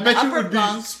 army I in the bet you it upper would be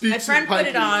bunk. My speaks friend in put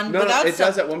it Pikey. on No, without it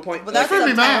does at one point. without That's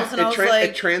pretty subtitles, mad. and I was like,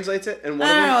 it translates it, and one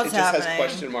I don't of know them it what's just has happening.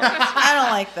 question marks. I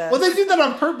don't like this. Well, they do that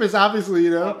on purpose, obviously.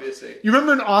 You know. Obviously. You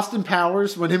remember in Austin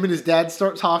Powers when him and his dad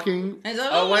start talking? And so-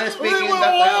 Oh, when it's Whoa, speaking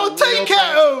that like a tea real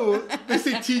kettle. They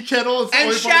say tea kettle. It's and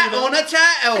only shat funny on a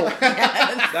turtle.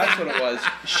 That's what it was.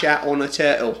 Shat on a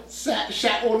turtle.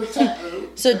 Shat on a kettle.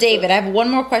 So, David, I have one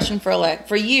more question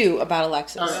for you about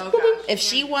Alexis. All right. Oh, gosh. If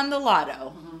she won the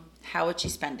lotto, how would she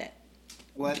spend it?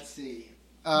 Let's see.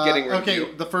 Getting rid of okay,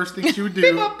 you. the first thing she would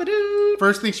do.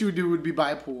 First thing she would do would be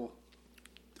buy a pool.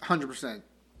 100%.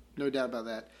 No doubt about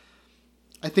that.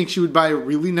 I think she would buy a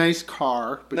really nice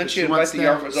car. Then because she'd she invite wants the to-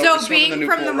 Yarmouths over to So swim in being the new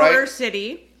from pool, the right? Motor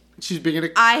City, She's big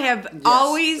into. I have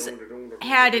always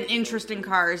had an interest in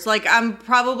cars. Like, I'm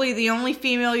probably the only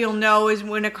female you'll know is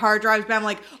when a car drives by, I'm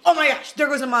like, oh my gosh, there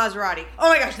goes a Maserati. Oh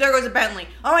my gosh, there goes a Bentley.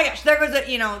 Oh my gosh, there goes a, that's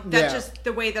Yeah. just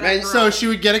the way that I And grew So up. she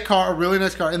would get a car, a really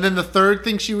nice car, and then the third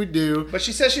thing she would do. But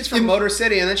she says she's from Motor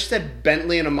City, and then she said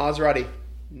Bentley and a Maserati.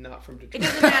 Not from It Detroit.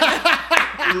 doesn't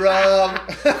matter. Wrong.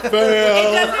 It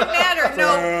doesn't matter.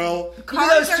 No. Look at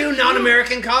Cars those two are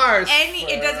non-American cars.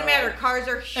 It doesn't matter. Cars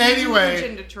are huge in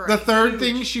Anyway, Detroit. the third Huge.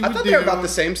 thing she I would thought do. they were about the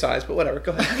same size, but whatever.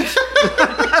 Go ahead.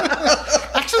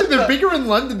 Actually, they're bigger in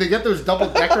London. They get those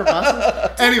double-decker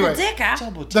buses. Anyway, Dick,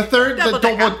 the third, the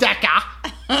Double-decker.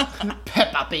 double-decker.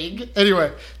 Peppa Pig.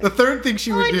 Anyway, the third thing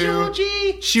she would do.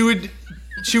 She would.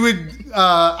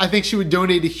 I think she would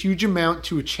donate a huge amount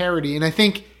to a charity, and I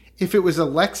think if it was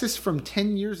Alexis from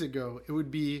 10 years ago, it would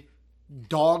be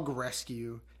dog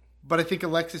rescue. But I think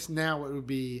Alexis now, it would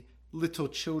be little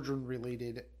children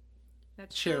related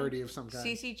That's charity true. of some kind.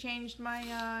 Cece changed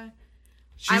my.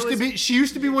 She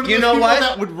used to be one of You those know people what?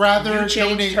 that would rather You changed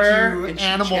donate her to and she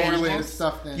animal-related changed-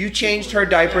 stuff than You changed her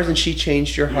diapers and she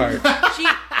changed your heart. She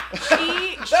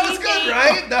That was good,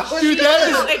 right? That was Dude,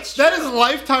 good. that is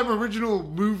Lifetime original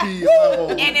movie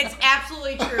level. And it's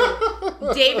absolutely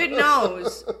true. David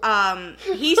knows.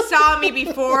 He saw me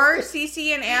before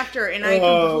Cece and after, and I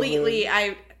completely.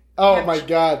 Oh my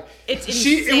god! It's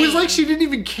It was like insane. she didn't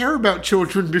even care about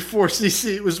children before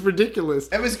CC. It was ridiculous.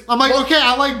 It was- I'm like, well, okay,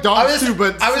 I like dogs too,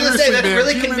 but I was gonna say seriously, that's man,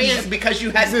 really humans convenient because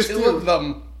you had exist two too. of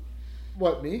them.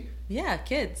 What, me? Yeah,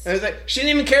 kids. And it was like she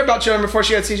didn't even care about children before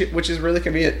she had CJ, which is really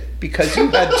convenient because you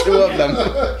had two of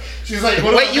them. She's like,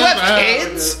 what Wait, about you them? have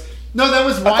kids? No, that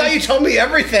was I why thought you told me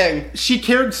everything. she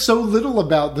cared so little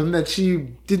about them that she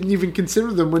didn't even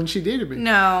consider them when she dated me.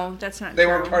 No, that's not They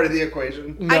true. weren't part of the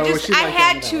equation. No, I she I liked had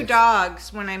animals. 2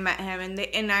 dogs when I met him,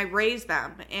 and I raised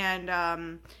them,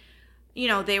 and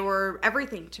they were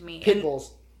everything to me. Pit And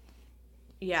bulls.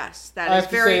 yes, I that have is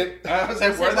to very. say it. I was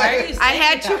like, where Why are they? you I saying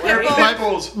had it 2 that way? pit Pit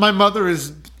bulls. bulls. My mother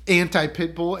is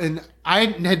anti-pit bull, and I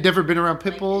had never been around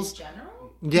pit bulls. In general?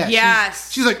 Yeah,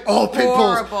 Yes. She's like, oh, pit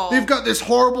Horrible. bulls. They've got this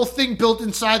horrible thing built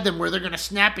inside them where they're gonna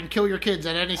snap and kill your kids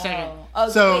at any second. Oh,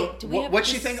 So, wait, do we have What'd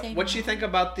she the think? same- What'd she think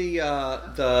about Did we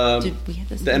have the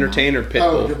the same entertainer Pitbull?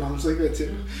 Oh, your mom's like that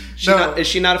too. Is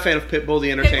she not a fan of Pitbull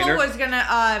the entertainer? Pitbull was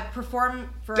gonna perform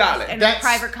for Got us it. in a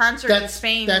private concert in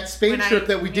Spain. That Spain when trip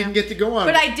that we didn't get to go on.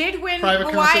 But I did win Private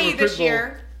concert Hawaii with this Pitbull.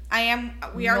 year.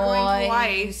 We are going to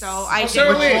Hawaii, Nice. so I so did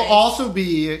are which we. will also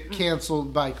be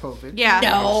canceled by COVID. Yeah.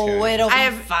 No, Okay. it'll I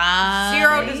be have fine.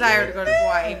 zero desire to go to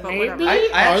Hawaii, but whatever. I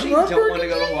actually I'm don't want to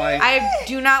go to Hawaii. I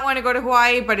do not want to go to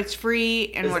Hawaii, but it's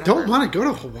free and whatever. Don't want to go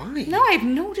to Hawaii. No, I have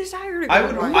no desire to go I to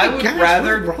would- Hawaii. I would Gosh,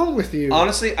 rather- What's wrong with you?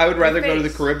 Honestly, I would rather Your go to the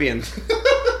face. Caribbean.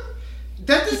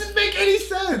 That doesn't make any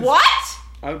sense. What?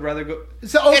 I would rather go.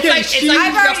 So okay, It's like-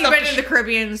 I've just already up been the to the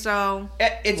Caribbean, so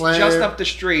It's Lame. just up the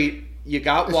street. You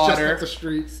got it's water. just up the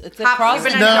street. It's Hop across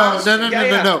even the in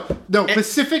coast. No.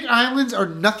 Pacific Islands are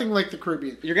nothing like the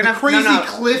Caribbean. You're gonna the have crazy no.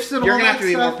 cliffs and You're all gonna that have to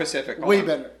be stuff, more Pacific. Hold Way on.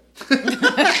 better.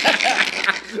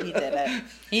 He did it.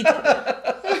 He did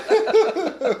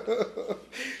it.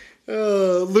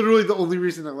 Literally, the only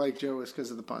reason I like Joe is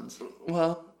because of the puns.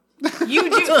 Well, you do.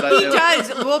 what I He do.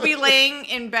 does. We'll be laying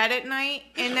in bed at night,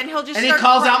 and then he'll just and he start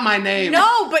calls cra- out my name.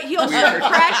 No, but he'll start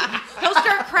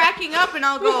cracking up, and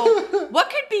I'll go, "What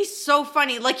could be so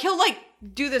funny?" Like he'll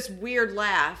do this weird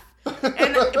laugh, but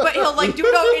he'll do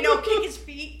it, and he'll kick his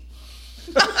feet,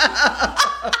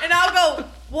 and I'll go,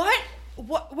 "What?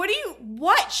 What do you?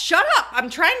 What? Shut up! I'm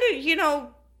trying to,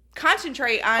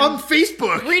 concentrate On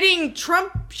Facebook. reading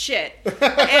Trump shit."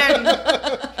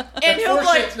 And he'll be Four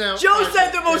like, shits now. "Joe Five said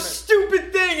shits. the most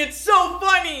stupid thing. It's so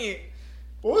funny."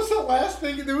 What was the last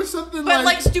thing? There was something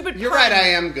But stupid You're puns. right. I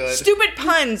am good. Stupid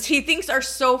puns he thinks are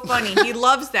so funny. He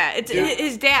loves that. It's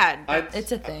his dad.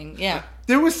 It's a thing. Yeah.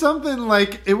 There was something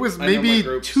it was I know my maybe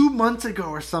groups. 2 months ago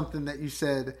or something that you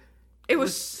said. It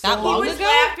was that he long was ago?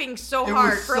 laughing so It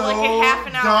hard was for so a half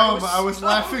an hour. dumb. It I was so-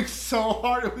 laughing so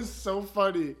hard. It was so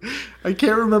funny. I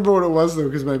can't remember what it was though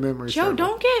because my memory's Joe,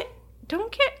 terrible.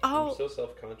 don't get oh so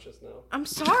self-conscious now. I'm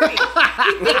sorry.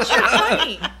 He thinks you're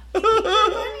funny. He thinks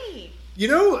you're funny. You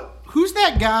know who's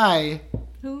that guy?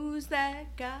 Who's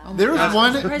that guy? There's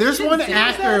one Christian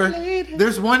actor. Slater.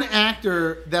 There's one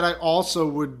actor that I also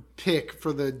would pick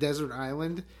for the desert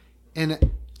island,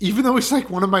 and even though he's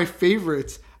one of my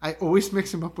favorites, I always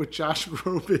mix him up with Josh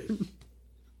Groban.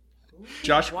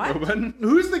 Josh What? Groban.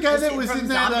 Who's the guy that he was from in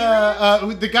that?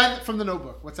 The guy from The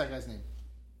Notebook. What's that guy's name?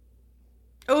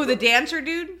 Oh, the dancer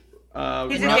dude?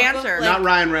 He's a dancer. Not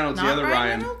Ryan Reynolds. Not the other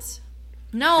Ryan. Reynolds?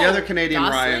 No. The other Canadian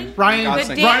Gosling? Ryan. Ryan- The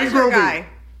Gosling. Ryan dancer Groban. guy.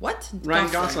 What?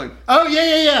 Ryan Gosling. Oh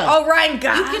yeah. Oh, Ryan You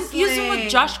Gosling. confuse him with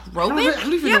Josh I Groban?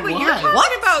 don't even Yeah, know but why. you're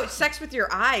talking about sex with your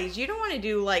eyes. You don't want to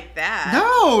do like that.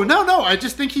 No. I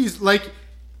just think he's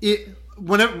it.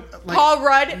 Whenever Paul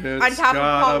Rudd It's on top of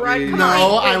gotta Paul Rudd. be- Come No,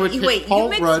 on. I would pick Wait, Paul you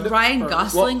mixed Rudd Ryan first.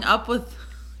 Gosling up with...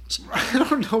 I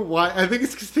don't know why. I think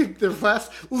it's because their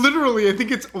last. Literally, I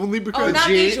think it's only because Oh, not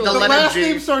G, visually. the the letter last G.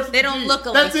 name starts. with They don't G. look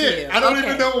alike That's to it. you. I don't Okay.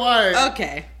 even know why.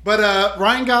 Okay. But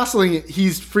Ryan Gosling,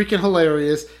 he's freaking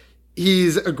hilarious.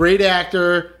 He's a great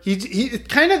actor. He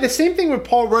kind of the same thing with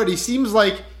Paul Rudd. He seems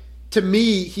like, to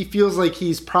me, he feels like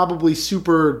he's probably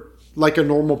super like a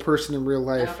normal person in real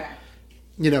life. Okay.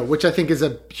 Which I think is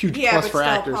a huge Yeah, plus but for still,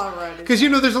 actors. Paul Rudd is-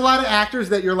 Because there's a lot of actors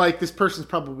that you're like, this person's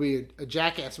probably a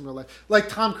jackass in real life. Like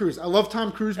Tom Cruise. I love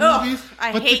Tom Cruise Ugh, movies.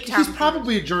 I but hate Tom he's Cruise.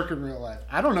 probably a jerk in real life.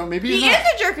 I don't know. Maybe He he's not. is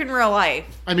a jerk in real life.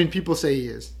 I mean, people say he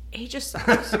is. He just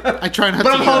sucks. I try not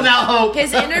But to. I'm holding out hope.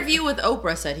 His interview with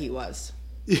Oprah said he was.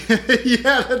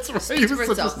 Yeah, that's right. He was for such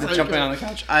a itself. psycho. Jumping on the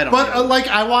couch. I don't But know. like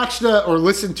I watched or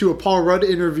listened to a Paul Rudd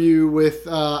interview with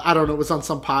I don't know, it was on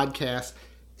some podcast,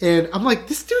 and I'm like,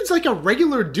 this dude's like a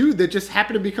regular dude that just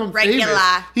happened to become Regular.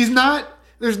 famous. He's not.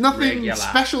 There's nothing Regular.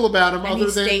 special about him And other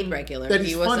he than stayed regular. that He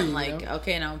he's wasn't funny, like, you know?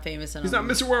 okay, now I'm famous. And He's I'm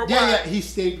not Mr. Worldwide. Yeah, he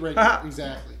stayed regular.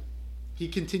 Exactly. He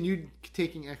continued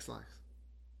taking X-Lax.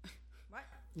 What?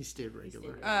 He stayed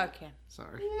regular. Okay.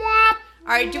 Sorry. All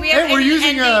right. Do we have Hey, we're any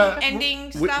using ending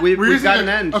We- stuff? we- We're We've using got an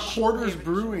end. a Quarters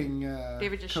Brewing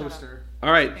David, just shut up. coaster.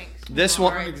 All right. Thanks. This Doesn't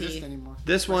one. exist anymore.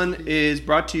 This one is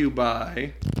brought to you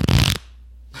by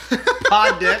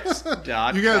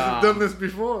Poddicks.com. You guys have done this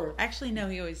before. Actually, no,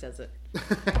 he always does it.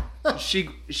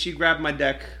 She grabbed my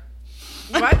deck.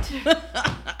 What?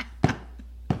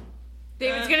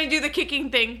 David's gonna do the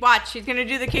kicking thing. Watch, he's gonna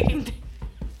do the kicking thing.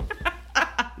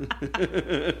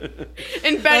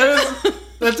 In bed.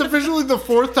 That's officially the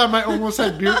fourth time I almost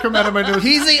had beer come out of my nose.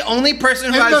 He's the only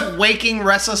person who And has the- waking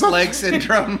restless leg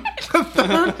syndrome.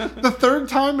 The third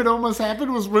time it almost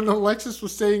happened was when Alexis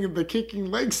was saying the kicking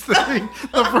legs thing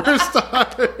the first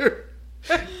time.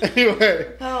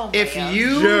 Anyway, If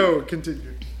you Joe,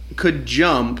 continue. could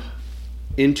jump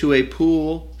into a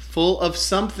pool full of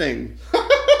something,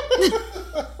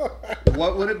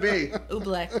 what would it be?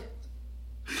 Oobleck.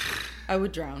 I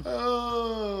would drown.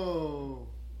 Oh.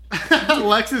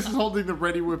 Alexis is holding the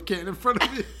Ready Whip can in front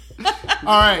of me.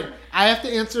 All right, I have to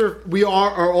answer.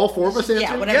 Are all four of us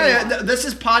answering? whatever. Yeah, this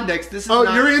is Poddicks. This is Oh,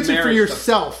 not you're answering for marriage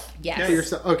yourself. Yes. For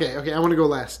yourself. Okay. I want to go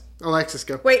last. Alexis,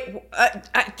 go. Wait,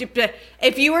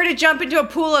 if you were to jump into a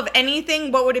pool of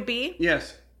anything, what would it be? Stuff.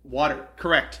 Yes, water.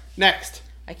 Correct. Next.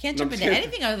 I can't No, jump I'm into kidding.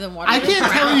 anything other than water. I Just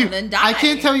can't tell drown you. and die. I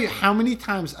can't tell you how many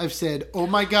times I've said, "Oh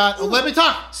my god." Oh, let me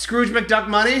talk. Scrooge McDuck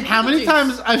money. How many Jeez.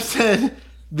 times I've said,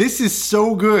 "This is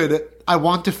so good. I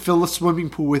want to fill a swimming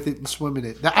pool with it and swim in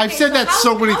it." I've said that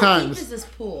so many How times. deep is this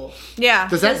pool? Yeah.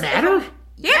 Does that matter?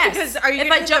 Yeah, because are you if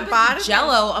gonna I hit jump the bottom? into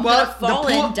Jello, I'm Well, gonna the fall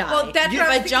pool- and die. Well, that's if what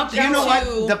I I was jump thinking. You know what?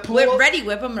 into The pool- Ready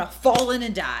Whip, I'm gonna fall in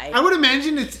and die. I would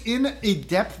imagine it's in a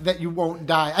depth that you won't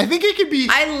die. I think it could be.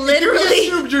 I it could literally- be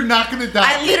assumed you're not going to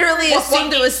die. I literally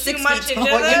assumed it was too 6 much feet into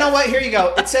tall. Well, you know what? Here you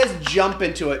go. It says jump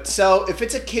into it. So if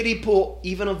it's a kiddie pool,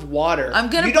 even of water, I'm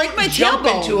gonna you break don't my jump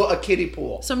tailbone. into a kiddie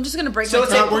pool. So I'm just gonna break So my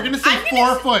it's tail. like We're going to say I'm 4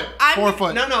 gonna- foot. I'm 4 gonna-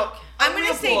 foot. No. I'm a gonna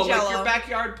real say pool, like Jell-O. your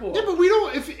backyard pool. Yeah, but we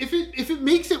don't. If it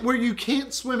makes it where you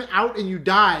can't swim out and you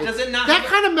die, Does it not that have a-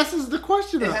 kind of messes the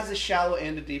question It up. has a shallow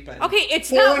and a deep end. Okay, it's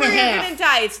 4 not and a where you're half. gonna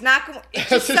die. It's not. It's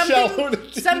That's just a shallow and a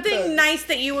deep something end. nice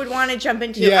that you would want to jump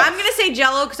into. Yes. I'm gonna say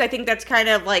Jello because I think that's kind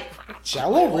of like.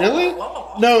 Jello, really?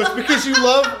 No, it's because you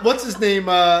love what's his name,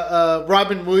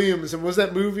 Robin Williams, and was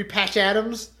that movie Patch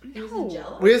Adams?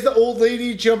 Where's the old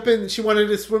lady jumping? She wanted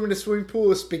to swim in a swimming pool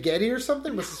with spaghetti or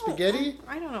something. Was it spaghetti?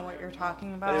 I don't know what you're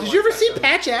talking about. Did you ever see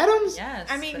Patch Adams? Yes.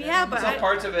 I mean, but yeah, don't- but Some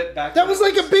parts of it back. That was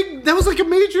like a big. That was like a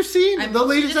major scene. I the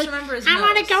mostly lady's just like, remember his I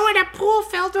want to nose. go in a pool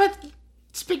filled with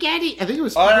spaghetti. I think it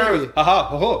was Oh, spaghetti. no. Aha.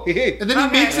 Oh, hee hee. And then he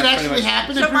Okay. makes it Yeah, actually pretty much.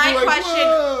 happen. So and people my are like, question,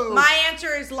 Whoa. my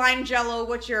answer is lime Jello.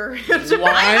 What's your answer?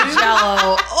 Lime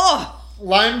Jello. Oh,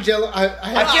 lime jello. I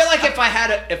feel like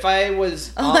if I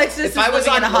was Alexis if I is was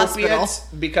living on in a hospital. opiates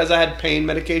because I had pain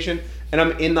medication and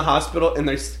I'm in the hospital and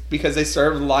there's because they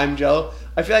serve lime jello,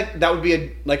 I feel like that would be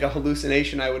a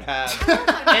hallucination I would have.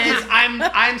 Is I'm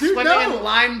Dude, swimming no. in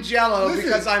lime jello Listen.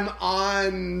 because I'm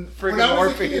on when friggin'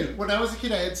 morphine. when I was a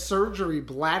kid, I had surgery,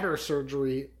 bladder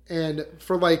surgery, and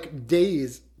for like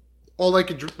days, all I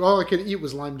could eat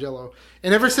was lime jello.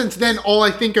 And ever since then, all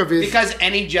I think of is Because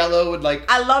any jello would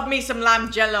I love me some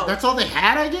lime Jello. that's all they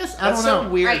had. I guess I that's don't know.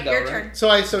 so weird Alright, though. your right? turn. So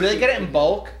I Do they get it in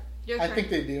bulk? Your I turn. think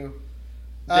they do.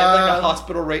 They have like a Um,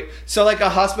 hospital rate. So like a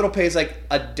hospital pays like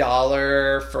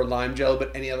 $1 for lime jello,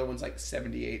 but any other one's like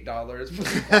 $78 for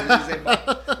the quantities they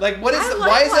buy. Like what is I it? like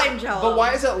Why is lime it? Jell-O. But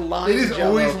why is it lime It is jello?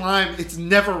 always lime. It's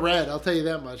never red. I'll tell you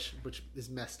that much, which is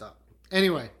messed up.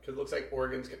 Anyway, Because it looks like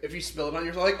organs. If you spill it on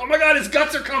yourself, like, oh my god, his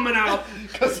guts are coming out.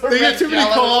 Because they got too many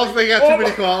calls. They got too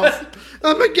many calls.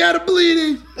 Oh my god, I'm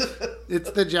bleeding.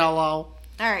 It's the Jello. All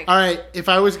right. All right, if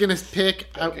I was gonna pick,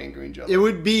 Okay, green jello. it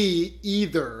would be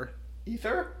either.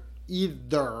 Ether.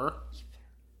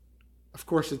 Of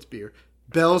course, it's beer.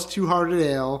 Bell's Two Hearted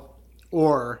Ale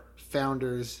or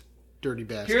Founder's Dirty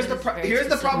Bastard. Here's the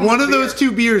problem. One with of those beer.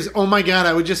 two beers. Oh my god,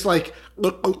 I would just like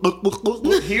look,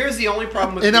 Here's the only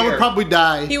problem with and beer. I would probably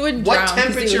die. he wouldn't What drown because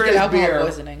he temperature would get is alcohol beer?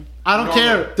 poisoning. I don't Normal.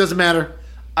 care. Doesn't matter.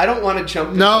 I don't want to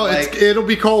jump. No, into it's like it'll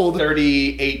be cold.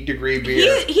 38-degree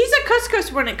beer. He's a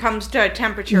couscous when it comes to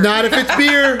temperature. Not if it's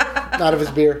beer. Not if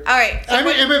it's beer. All right. So I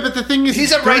mean, but the thing is,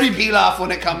 He's a dirty, rice pilaf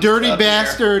when it comes. dirty to beer.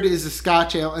 Bastard is a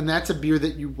Scotch ale, and that's a beer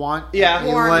that you want. Yeah. in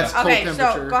warm. less cold Okay,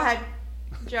 temperature. so go ahead.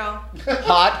 Joe.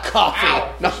 Hot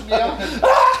coffee. No.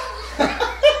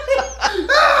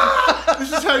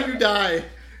 This is how you die.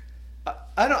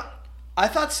 I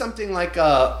thought something like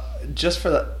just for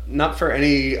the, not for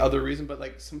any other reason, but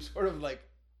like some sort of like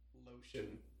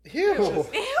lotion. Ew.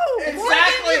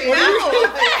 Exactly.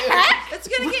 It's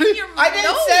gonna get in your I didn't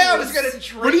nose. say I was gonna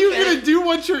drink. What are you it. gonna do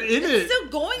once you're in it? It's still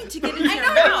going to get in your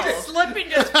Just mouth. slip and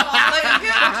just fall. Like,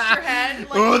 you hit your head.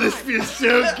 Like, Oh, this feels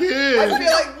so good. I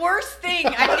feel like worst thing.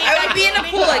 I would be in a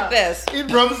pool like this.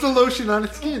 It rubs the lotion on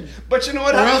its skin. But you know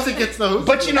what? Or else it gets the hose.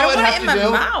 But you know what want I'd it in have to my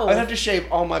do? mouth. I'd have to shave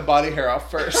all my body hair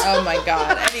off first. Oh my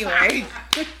god. Anyway.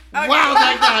 Wow,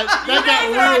 that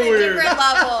got on real a weird. different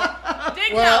level.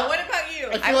 Digno, Well, what about you?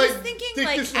 I I feel was like thinking Dick,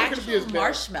 like this is not gonna be as actual bad.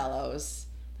 marshmallows.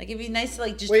 Like it'd be nice to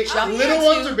like just Wait, jump little into.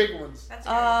 ones or big ones? That's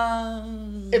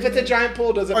If it's a giant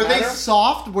pool, does it Are matter? they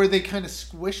soft where they kind of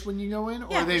squish when you go in, or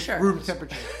Yeah, are they sure. room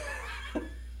temperature?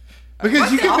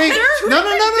 Because you can make softer? no.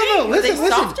 Are they Listen.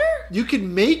 softer? You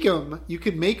can make them. You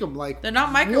can make them like They're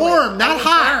not microwave. warm, not They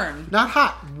hot, burn. not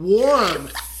hot, warm.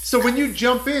 So when you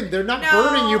jump in, they're not No.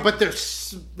 burning you, but they're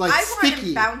like I want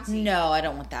sticky. them bouncy. No, I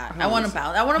don't want that. I want them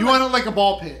bounce. I want them. You want it like a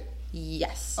ball pit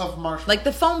yes. of marshmallows. Like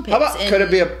the foam pits. How about- could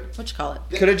it be a- what you call it?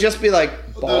 Could it just be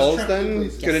like balls trampoline then?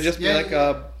 places. Could it just be Yeah, like yeah.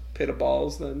 a pit of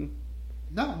balls then?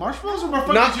 No, marshmallows are more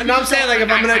fun. No, 'cause you no, can I'm saying go- like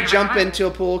if I'm gonna jump into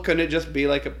a pool, couldn't it just be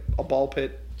like a ball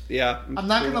pit? Yeah. I'm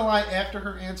not gonna lie. After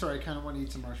her answer, I kind of want to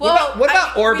eat some marshmallows. Well, What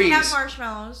about Orbeez? We have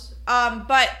marshmallows.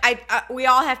 But we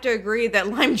all have to agree that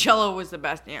lime jello was the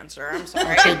best answer. I'm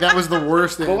sorry. Okay, that was the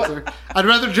worst answer. I'd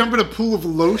rather jump in a pool of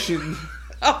lotion.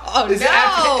 Oh Is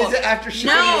no! it after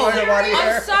shaving No, all your body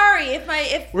hair? I'm sorry.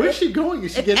 If Where is she going?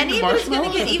 Is she if getting any the of it's going to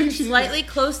marshmallows? get I even think she is. slightly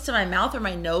close to my mouth or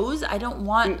my nose, I don't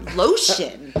want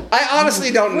lotion. I honestly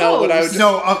don't know what I would.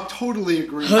 No, I totally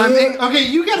agree. I mean, okay,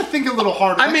 you got to think a little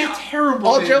harder. I mean, That's a terrible.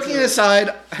 all answer. joking aside,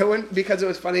 I went because it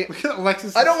was funny.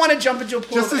 Alexis, I don't want to jump into a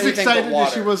pool just of as anything excited but water.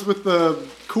 as she was with the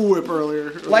Cool Whip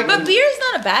earlier. Like- But beer's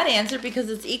not a bad answer because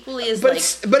it's equally as But like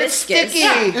it's- but it's viscous. sticky.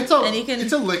 Yeah. it's and you can-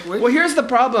 it's a liquid. Well, here's the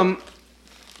problem.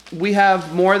 We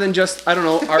have more than just, I don't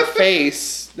know, our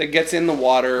face that gets in the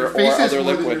water Your or face is other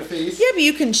more than your liquid. face. Yeah, but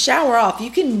you can shower off. You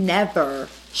can never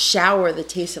shower the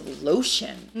taste of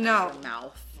lotion No. out of your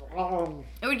mouth. Oh.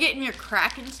 It would get in your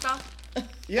crack and stuff.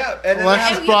 Yeah, and then,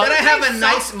 Alexis I brought- have a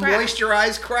nice Soft crack.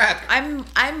 moisturized crack.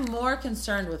 I'm more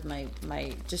concerned with my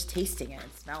just tasting it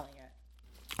and smelling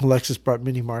it. Alexis brought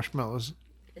mini marshmallows.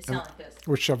 They sound like this.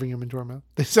 We're shoving them into her mouth.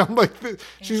 They sound like this.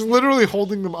 She's literally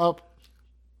holding them up.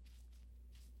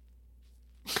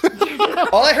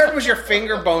 All I heard was your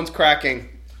finger bones cracking.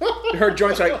 Her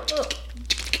joints like,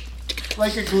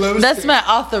 Like a glow That's stick. my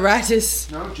arthritis.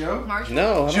 No, Joe?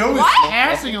 no. Joe is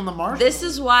passing on the marshmallows. This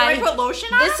is why. Do I put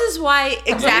lotion on This is why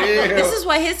exactly. Ew. This is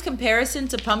why his comparison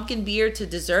to pumpkin beer to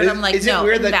dessert. Is- I'm like, is it no,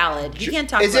 weird that invalid. You can't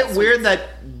talk. Is about it weird sweets.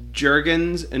 that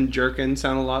Jergens and Jerkin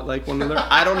sound a lot like one another?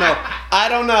 I don't know. I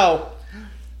don't know.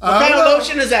 What kind of well-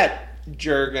 lotion is that?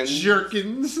 Jergens.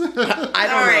 Jerkins. I don't All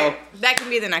know. right, that can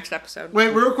be the next episode.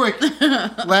 Wait, real quick.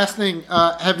 Last thing.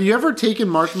 Have you ever taken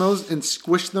marshmallows and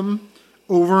squished them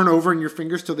over and over in your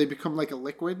fingers till they become like a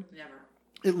liquid? Never.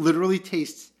 It literally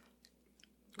tastes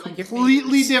Like your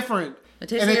completely fingers. different. It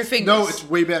tastes And like your it's- fingers. No, it's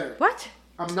way better. What?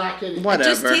 I'm not kidding. Whatever.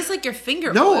 It just tastes like your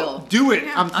finger No, oil. do it.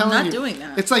 I'm telling not you. doing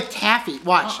that. It's like taffy.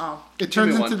 Watch. It turns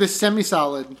me into one. this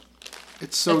semi-solid.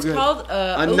 It's so It's good. called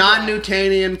A oobleck.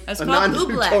 non-Newtonian, It's a called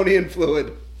non-Newtonian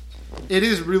fluid. It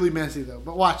is really messy though.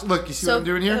 But watch. Look, you see So- what I'm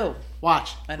doing here? ew.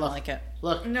 Watch. I don't Look. like it.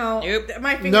 Look. No, Nope.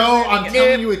 my fingers. No, are I'm gonna telling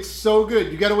get- you, it's so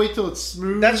good. You gotta wait till it's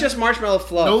smooth. That's just marshmallow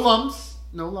fluff. no lumps.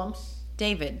 No lumps.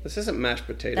 David, This isn't mashed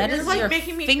potato. that is It's like your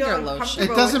making me finger feel lotion.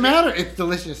 uncomfortable. It doesn't matter. It's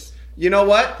delicious. You know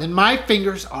what? And my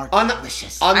fingers are On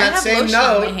delicious. on I that have same lotion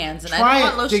on my note, hands, and try I don't it,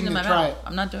 want lotion in Digna, my try mouth. it.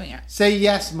 I'm not doing it. Say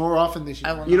yes more often this year.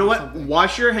 I will you know what? Something.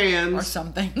 Wash your Or hands.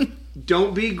 something.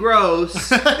 Don't be gross.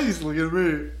 He's looking at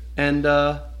me. And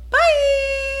Bye.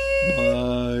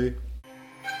 bye.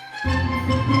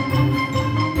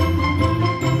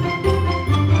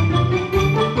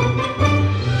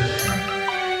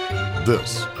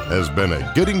 This has been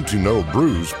a Getting to Know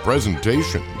Brews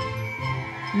presentation.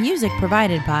 Music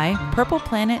provided by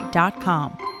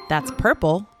purpleplanet.com. That's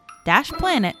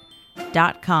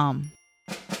purple-planet.com.